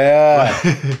 Yeah.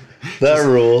 That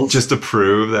rules. Just to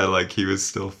prove that like he was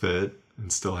still fit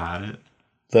and still had it.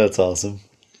 That's awesome.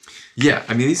 Yeah,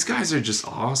 I mean, these guys are just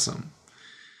awesome.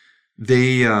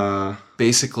 They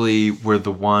basically were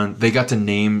they got to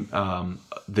name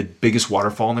the biggest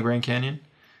waterfall in the Grand Canyon.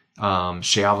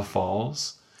 Shayava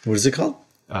Falls. What is it called?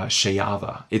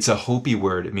 Shayava. It's a Hopi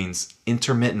word. It means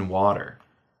intermittent water.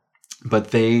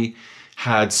 But they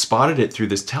had spotted it through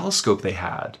this telescope they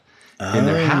had in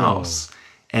their house.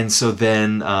 And so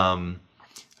then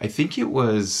I think it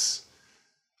was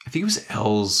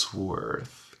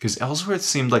Ellsworth. Because Ellsworth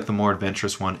seemed like the more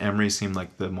adventurous one. Emery seemed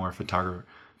like the more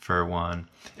photographer one.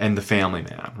 And the family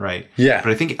man, right? Yeah.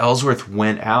 But I think Ellsworth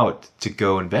went out to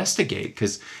go investigate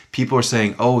because people were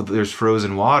saying, oh, there's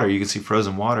frozen water. You can see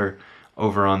frozen water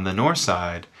over on the north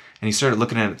side. And he started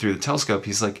looking at it through the telescope.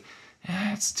 He's like,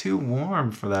 it's too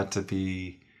warm for that to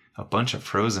be a bunch of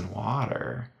frozen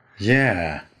water.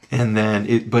 Yeah. And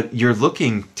then but you're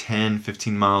looking 10,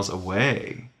 15 miles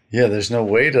away. Yeah, there's no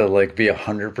way to like be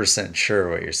 100% sure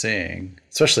what you're seeing,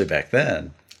 especially back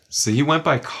then. So he went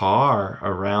by car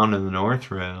around in the North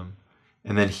Rim,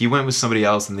 and then he went with somebody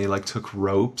else, and they like took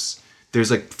ropes. There's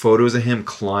like photos of him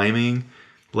climbing,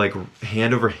 like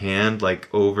hand over hand, like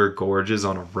over gorges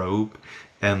on a rope,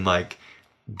 and like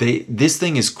this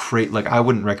thing is crazy. Like I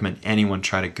wouldn't recommend anyone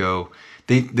try to go.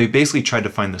 They basically tried to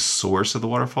find the source of the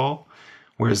waterfall,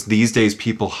 whereas these days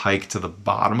people hike to the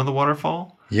bottom of the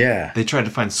waterfall. Yeah. They tried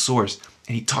to find source,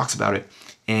 and he talks about it,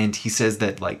 and he says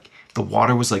that like the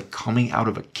water was like coming out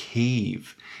of a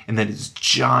cave, and that it's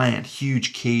giant,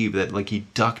 huge cave that like he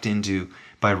ducked into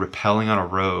by rappelling on a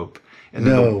rope. And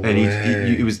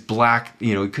it was black,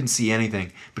 he couldn't see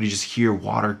anything, but he just hear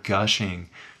water gushing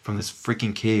from this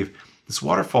freaking cave. This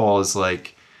waterfall is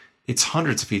like, it's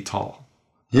hundreds of feet tall.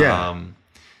 Yeah.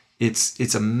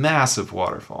 It's a massive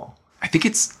waterfall. I think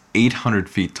it's 800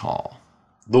 feet tall.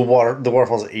 The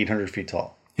waterfall's 800 feet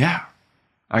tall. Yeah.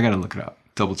 I got to look it up.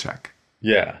 Double check.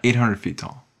 Yeah. 800 feet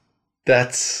tall.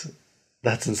 That's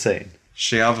insane.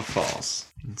 Shayava Falls.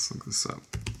 Let's look this up.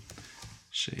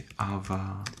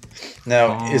 Shayava.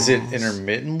 Now, Falls. Is it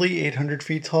intermittently 800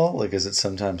 feet tall? Like, is it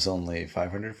sometimes only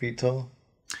 500 feet tall?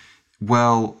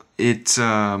 Well, it's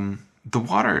the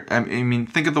water. I mean,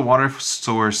 think of the water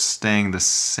source staying the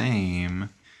same.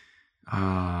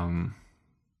 800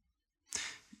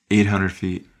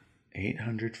 feet.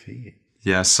 800 feet.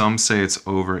 Yeah, some say it's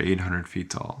over 800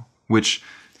 feet tall. Which,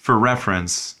 for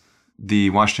reference, the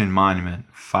Washington Monument,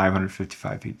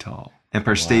 555 feet tall.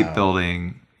 Empire State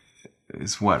Building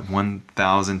is what,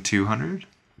 1,200?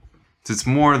 So it's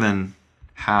more than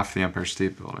half the Empire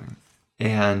State Building.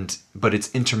 But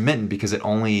it's intermittent because it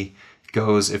only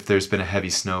goes if there's been a heavy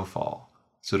snowfall.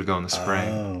 So to go in the spring.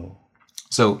 Oh.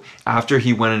 So after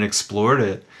he went and explored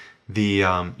it,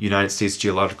 the United States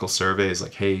Geological Survey is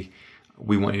like, hey,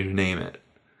 we want you to name it.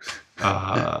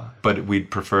 But we'd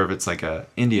prefer if it's like a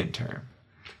Indian term.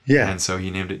 Yeah. And so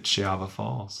he named it Shayava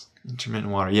Falls.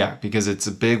 Intermittent water. Yeah, because it's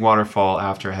a big waterfall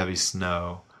after a heavy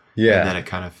snow. Yeah. And then it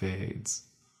kind of fades.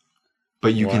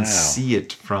 But you can see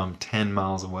it from 10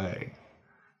 miles away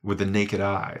with the naked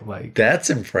eye. Like, that's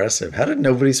impressive. How did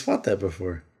nobody spot that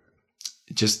before?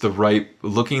 Just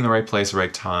looking in the right place, the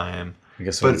right time. I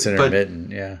guess when it's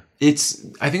intermittent, yeah.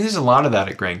 I think there's a lot of that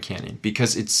at Grand Canyon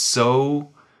because the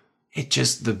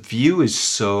view is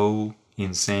so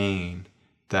insane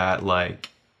that like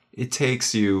it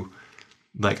takes you,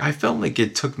 like I felt like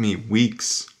it took me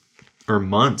weeks or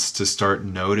months to start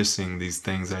noticing these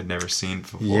things I'd never seen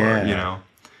before, you know,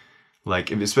 like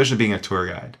especially being a tour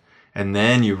guide. And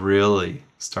then you really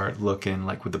start looking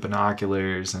like with the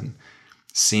binoculars and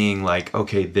seeing like,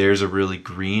 okay, there's a really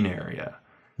green area.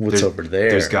 What's over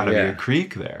there? There's got to be a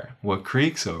creek there. What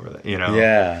creek's over there? You know?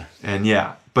 Yeah. And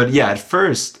but at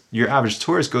first, your average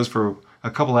tourist goes for a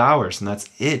couple hours, and that's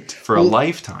it for a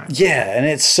lifetime. Yeah, and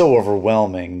it's so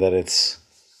overwhelming that it's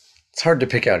hard to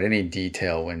pick out any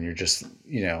detail when you're just,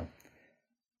 you know,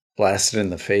 blasted in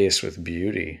the face with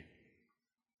beauty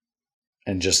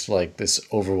and just like this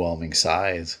overwhelming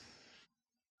size.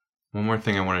 One more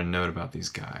thing I want to note about these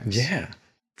guys. Yeah.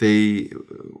 They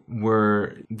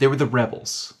were the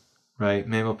rebels, right?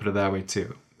 Maybe I'll put it that way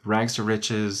too. Rags to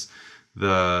riches,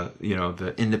 the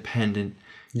independent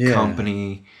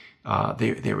company.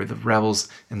 They were the rebels,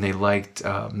 and they liked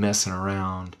messing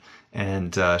around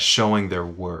and showing their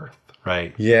worth,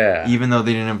 right? Yeah. Even though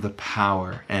they didn't have the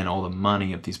power and all the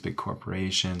money of these big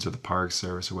corporations or the Park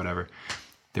Service or whatever,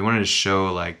 they wanted to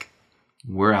show like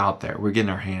we're out there, we're getting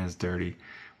our hands dirty.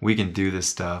 We can do this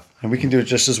stuff. And we can do it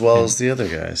just as well as the other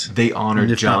guys. They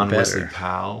honored John Wesley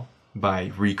Powell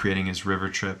by recreating his river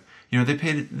trip. You know, they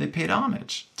paid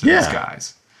homage to these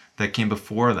guys that came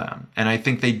before them. And I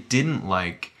think they didn't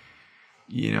like,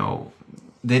 you know,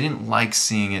 they didn't like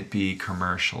seeing it be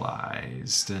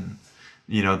commercialized. And,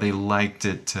 you know, they liked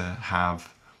it to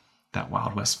have that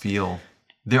Wild West feel.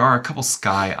 There are a couple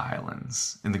sky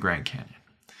islands in the Grand Canyon.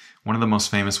 One of the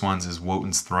most famous ones is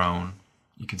Wotan's Throne.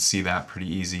 You can see that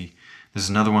pretty easy. There's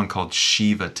another one called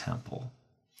Shiva Temple.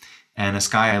 And a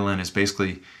sky island is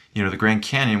basically, you know, the Grand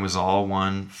Canyon was all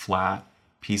one flat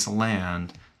piece of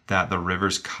land that the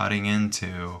river's cutting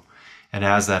into. And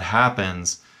as that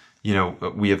happens, you know,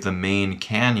 we have the main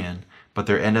canyon, but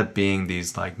there end up being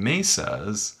these like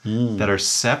mesas that are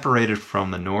separated from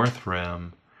the North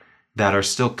Rim that are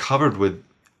still covered with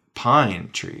pine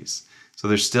trees. So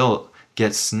there's still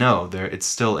get snow there. It's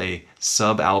still a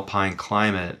subalpine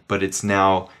climate, but it's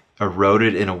now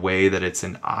eroded in a way that it's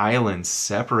an island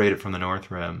separated from the North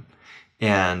Rim.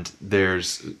 And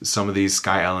there's some of these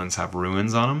sky islands have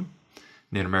ruins on them,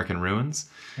 Native American ruins.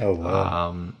 Oh,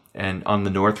 wow. And on the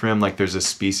North Rim, like there's a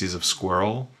species of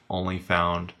squirrel only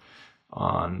found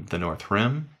on the North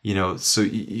Rim. You know, so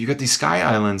you got these sky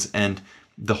islands, and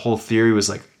the whole theory was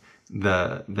like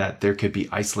that there could be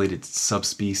isolated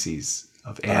subspecies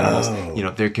of animals. You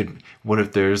know, what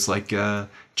if there's like a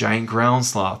giant ground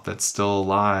sloth that's still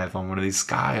alive on one of these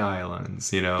sky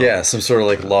islands, you know? Yeah, some sort of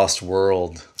like lost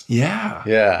world. Yeah.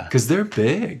 Yeah. Because they're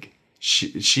big.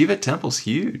 Shiva Temple's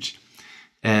huge.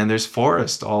 And there's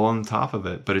forest all on top of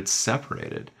it, but it's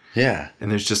separated. Yeah. And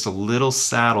there's just a little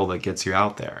saddle that gets you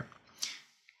out there.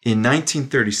 In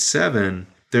 1937,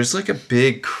 there's like a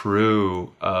big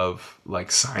crew of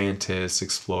like scientists,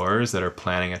 explorers that are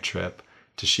planning a trip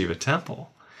to Shiva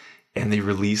Temple, and they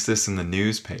release this in the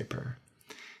newspaper.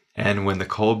 And when the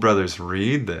Cole brothers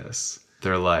read this,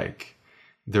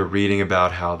 they're reading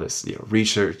about how this, you know,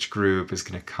 research group is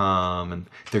going to come, and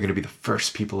they're going to be the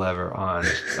first people ever on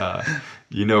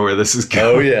you know where this is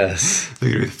going. Oh yes. They're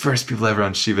going to be the first people ever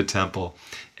on Shiva Temple,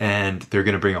 and they're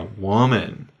going to bring a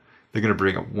woman. They're going to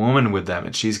bring a woman with them,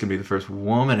 and she's going to be the first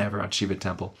woman ever on Shiva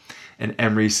Temple. And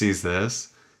Emery sees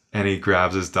this, and he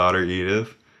grabs his daughter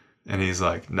Edith, and he's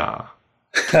like, nah,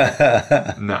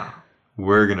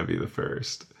 we're going to be the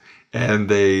first. And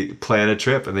they plan a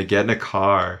trip, and they get in a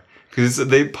car, because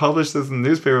they publish this in the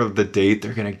newspaper of the date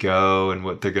they're going to go and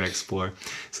what they're going to explore.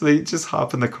 So they just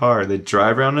hop in the car. They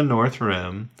drive around the North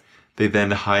Rim. They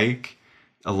then hike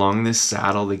along this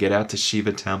saddle. They get out to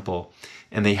Shiva Temple,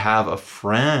 and they have a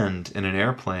friend in an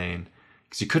airplane,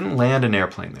 because you couldn't land an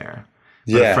airplane there.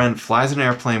 But a friend flies an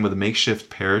airplane with a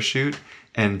makeshift parachute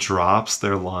and drops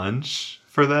their lunch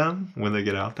for them when they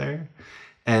get out there.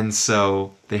 And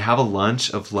so they have a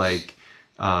lunch of like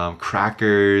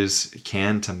crackers,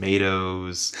 canned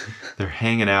tomatoes. They're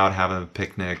hanging out, having a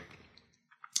picnic.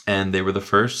 And they were the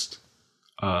first,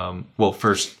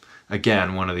 first,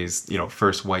 again, one of these, you know,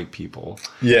 first white people.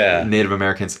 Yeah. Native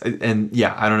Americans. And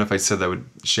yeah, I don't know if I said that with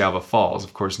Shava Falls.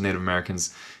 Of course, Native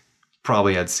Americans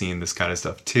probably had seen this kind of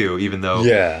stuff too, even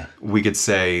though we could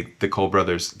say the Cole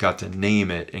brothers got to name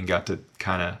it and got to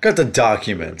kind of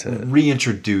document it,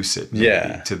 reintroduce it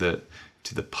to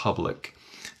the public.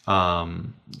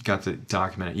 Got to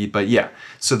document it. But yeah,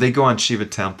 so they go on Shiva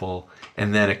Temple,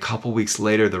 And then a couple weeks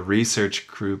later, the research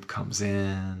group comes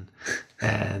in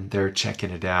and they're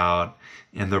checking it out.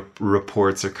 And the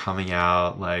reports are coming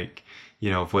out, like,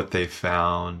 of what they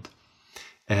found.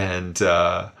 And,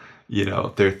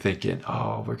 they're thinking,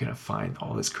 oh, we're going to find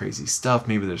all this crazy stuff.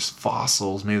 Maybe there's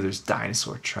fossils. Maybe there's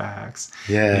dinosaur tracks.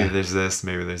 Yeah. Maybe there's this.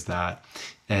 Maybe there's that.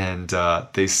 And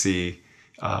they see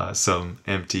some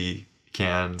empty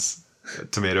cans,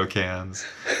 tomato cans.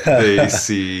 They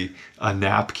see a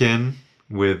napkin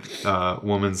with a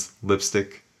woman's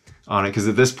lipstick on it. Because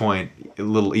at this point,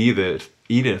 little Edith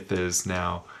is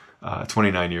now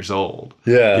 29 years old.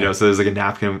 Yeah. So there's like a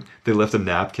napkin. They left a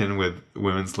napkin with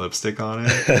women's lipstick on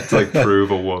it to like prove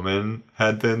a woman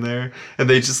had been there. And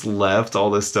they just left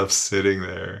all this stuff sitting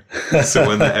there. So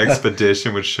when the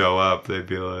expedition would show up, they'd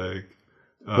be like,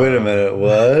 wait a minute,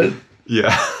 what?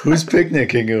 Yeah. Who's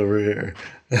picnicking over here?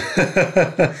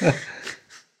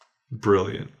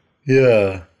 Brilliant.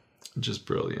 Yeah. Just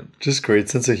brilliant. Just great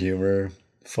sense of humor.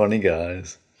 Funny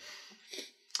guys.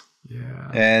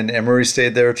 Yeah. And Emery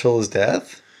stayed there till his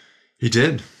death? He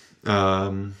did.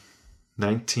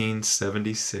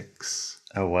 1976.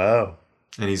 Oh, wow.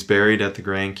 And he's buried at the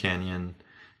Grand Canyon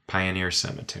Pioneer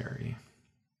Cemetery.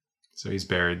 So he's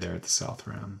buried there at the South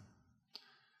Rim.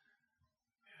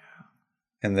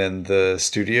 And then the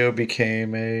studio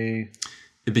became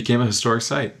It became a historic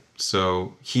site.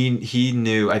 So he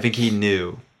knew, I think he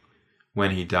knew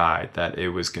when he died that it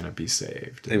was going to be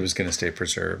saved. It was going to stay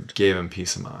preserved. Gave him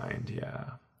peace of mind, yeah.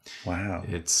 Wow.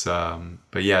 It's,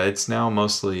 but yeah, it's now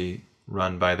mostly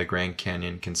run by the Grand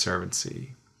Canyon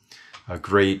Conservancy, a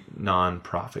great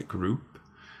non-profit group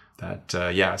that,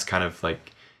 it's kind of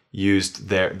like used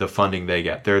the funding they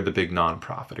get. They're the big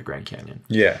non-profit at Grand Canyon.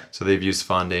 Yeah. So they've used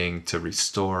funding to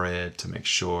restore it, to make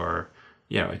sure,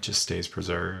 it just stays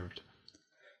preserved.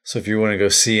 So if you want to go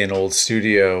see an old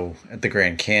studio at the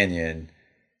Grand Canyon,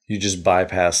 you just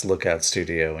bypass Lookout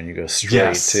Studio and you go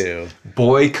straight to...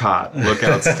 Boycott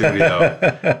Lookout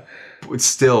Studio.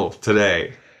 Still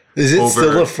today. Is it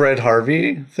still a Fred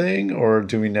Harvey thing? Or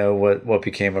do we know what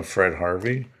became of Fred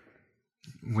Harvey?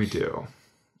 We do.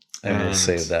 And we'll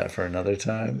save that for another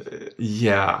time.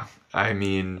 Yeah. I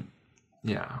mean,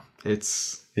 yeah.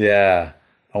 It's... Yeah.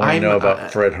 I want to know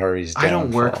about Fred Harvey's downfall. I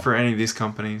don't work for any of these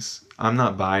companies. I'm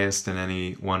not biased in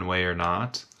any one way or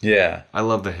not. Yeah. I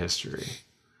love the history.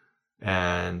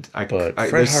 And Fred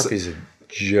Harvey's a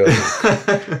joke.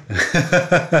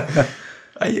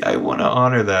 I want to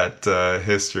honor that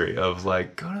history of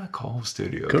like, go to the Cole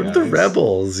Studio. Go to the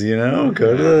rebels, Go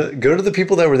to the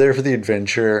people that were there for the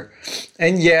adventure.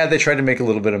 And yeah, they tried to make a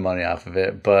little bit of money off of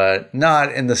it, but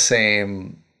not in the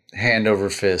same hand over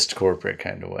fist corporate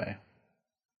kind of way.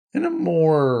 In a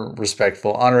more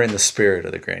respectful, honoring the spirit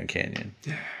of the Grand Canyon.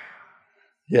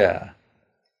 Yeah.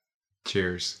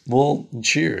 Cheers. Well,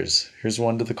 cheers. Here's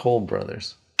one to the Cole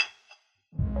brothers.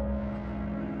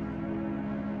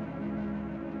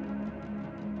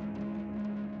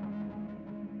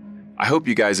 I hope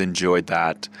you guys enjoyed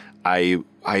that. I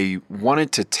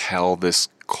wanted to tell this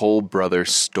Cole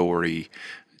Brothers story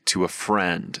to a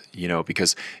friend,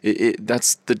 because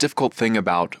that's the difficult thing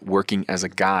about working as a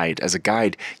guide. As a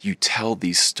guide, you tell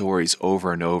these stories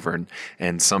over and over,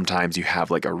 and sometimes you have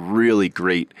like a really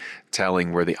great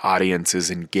telling where the audience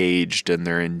is engaged and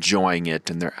they're enjoying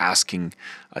it and they're asking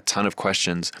a ton of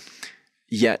questions.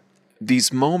 Yet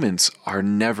these moments are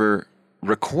never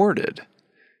recorded.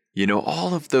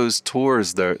 All of those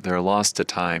tours, they're lost to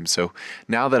time. So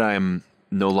now that I'm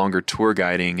no longer tour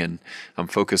guiding and I'm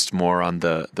focused more on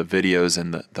the videos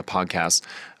and the podcast,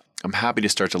 I'm happy to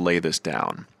start to lay this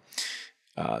down,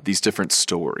 these different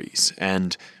stories.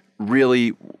 And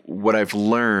really what I've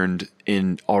learned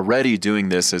in already doing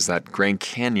this is that Grand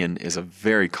Canyon is a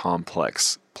very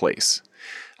complex place.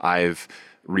 I've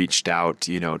reached out,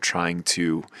 trying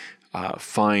to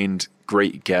find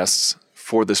great guests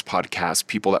for this podcast,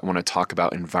 people that want to talk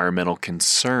about environmental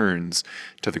concerns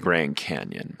to the Grand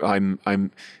Canyon.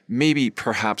 I'm maybe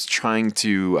perhaps trying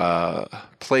to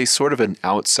play sort of an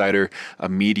outsider, a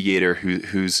mediator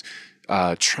who's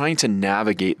trying to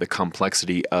navigate the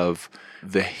complexity of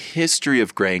the history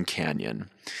of Grand Canyon,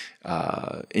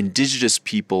 indigenous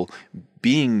people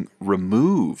being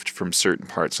removed from certain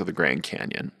parts of the Grand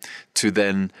Canyon, to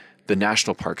then the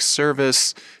National Park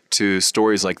Service, to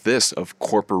stories like this of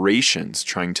corporations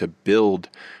trying to build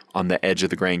on the edge of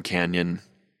the Grand Canyon.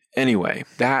 Anyway,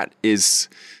 that is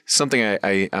something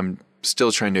I'm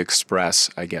still trying to express,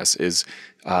 I guess, is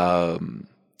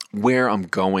where I'm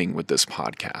going with this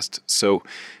podcast. So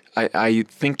I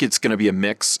think it's going to be a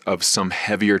mix of some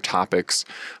heavier topics.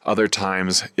 Other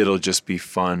times it'll just be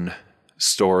fun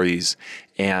stories.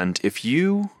 And if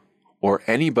you or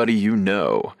anybody you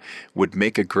know would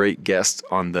make a great guest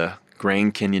on the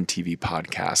Grand Canyon TV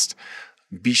podcast,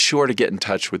 be sure to get in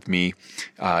touch with me.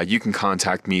 You can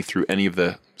contact me through any of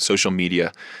the social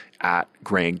media at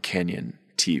Grand Canyon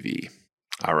TV.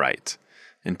 All right.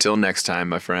 Until next time,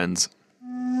 my friends.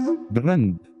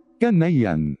 Grand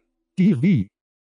Canyon TV.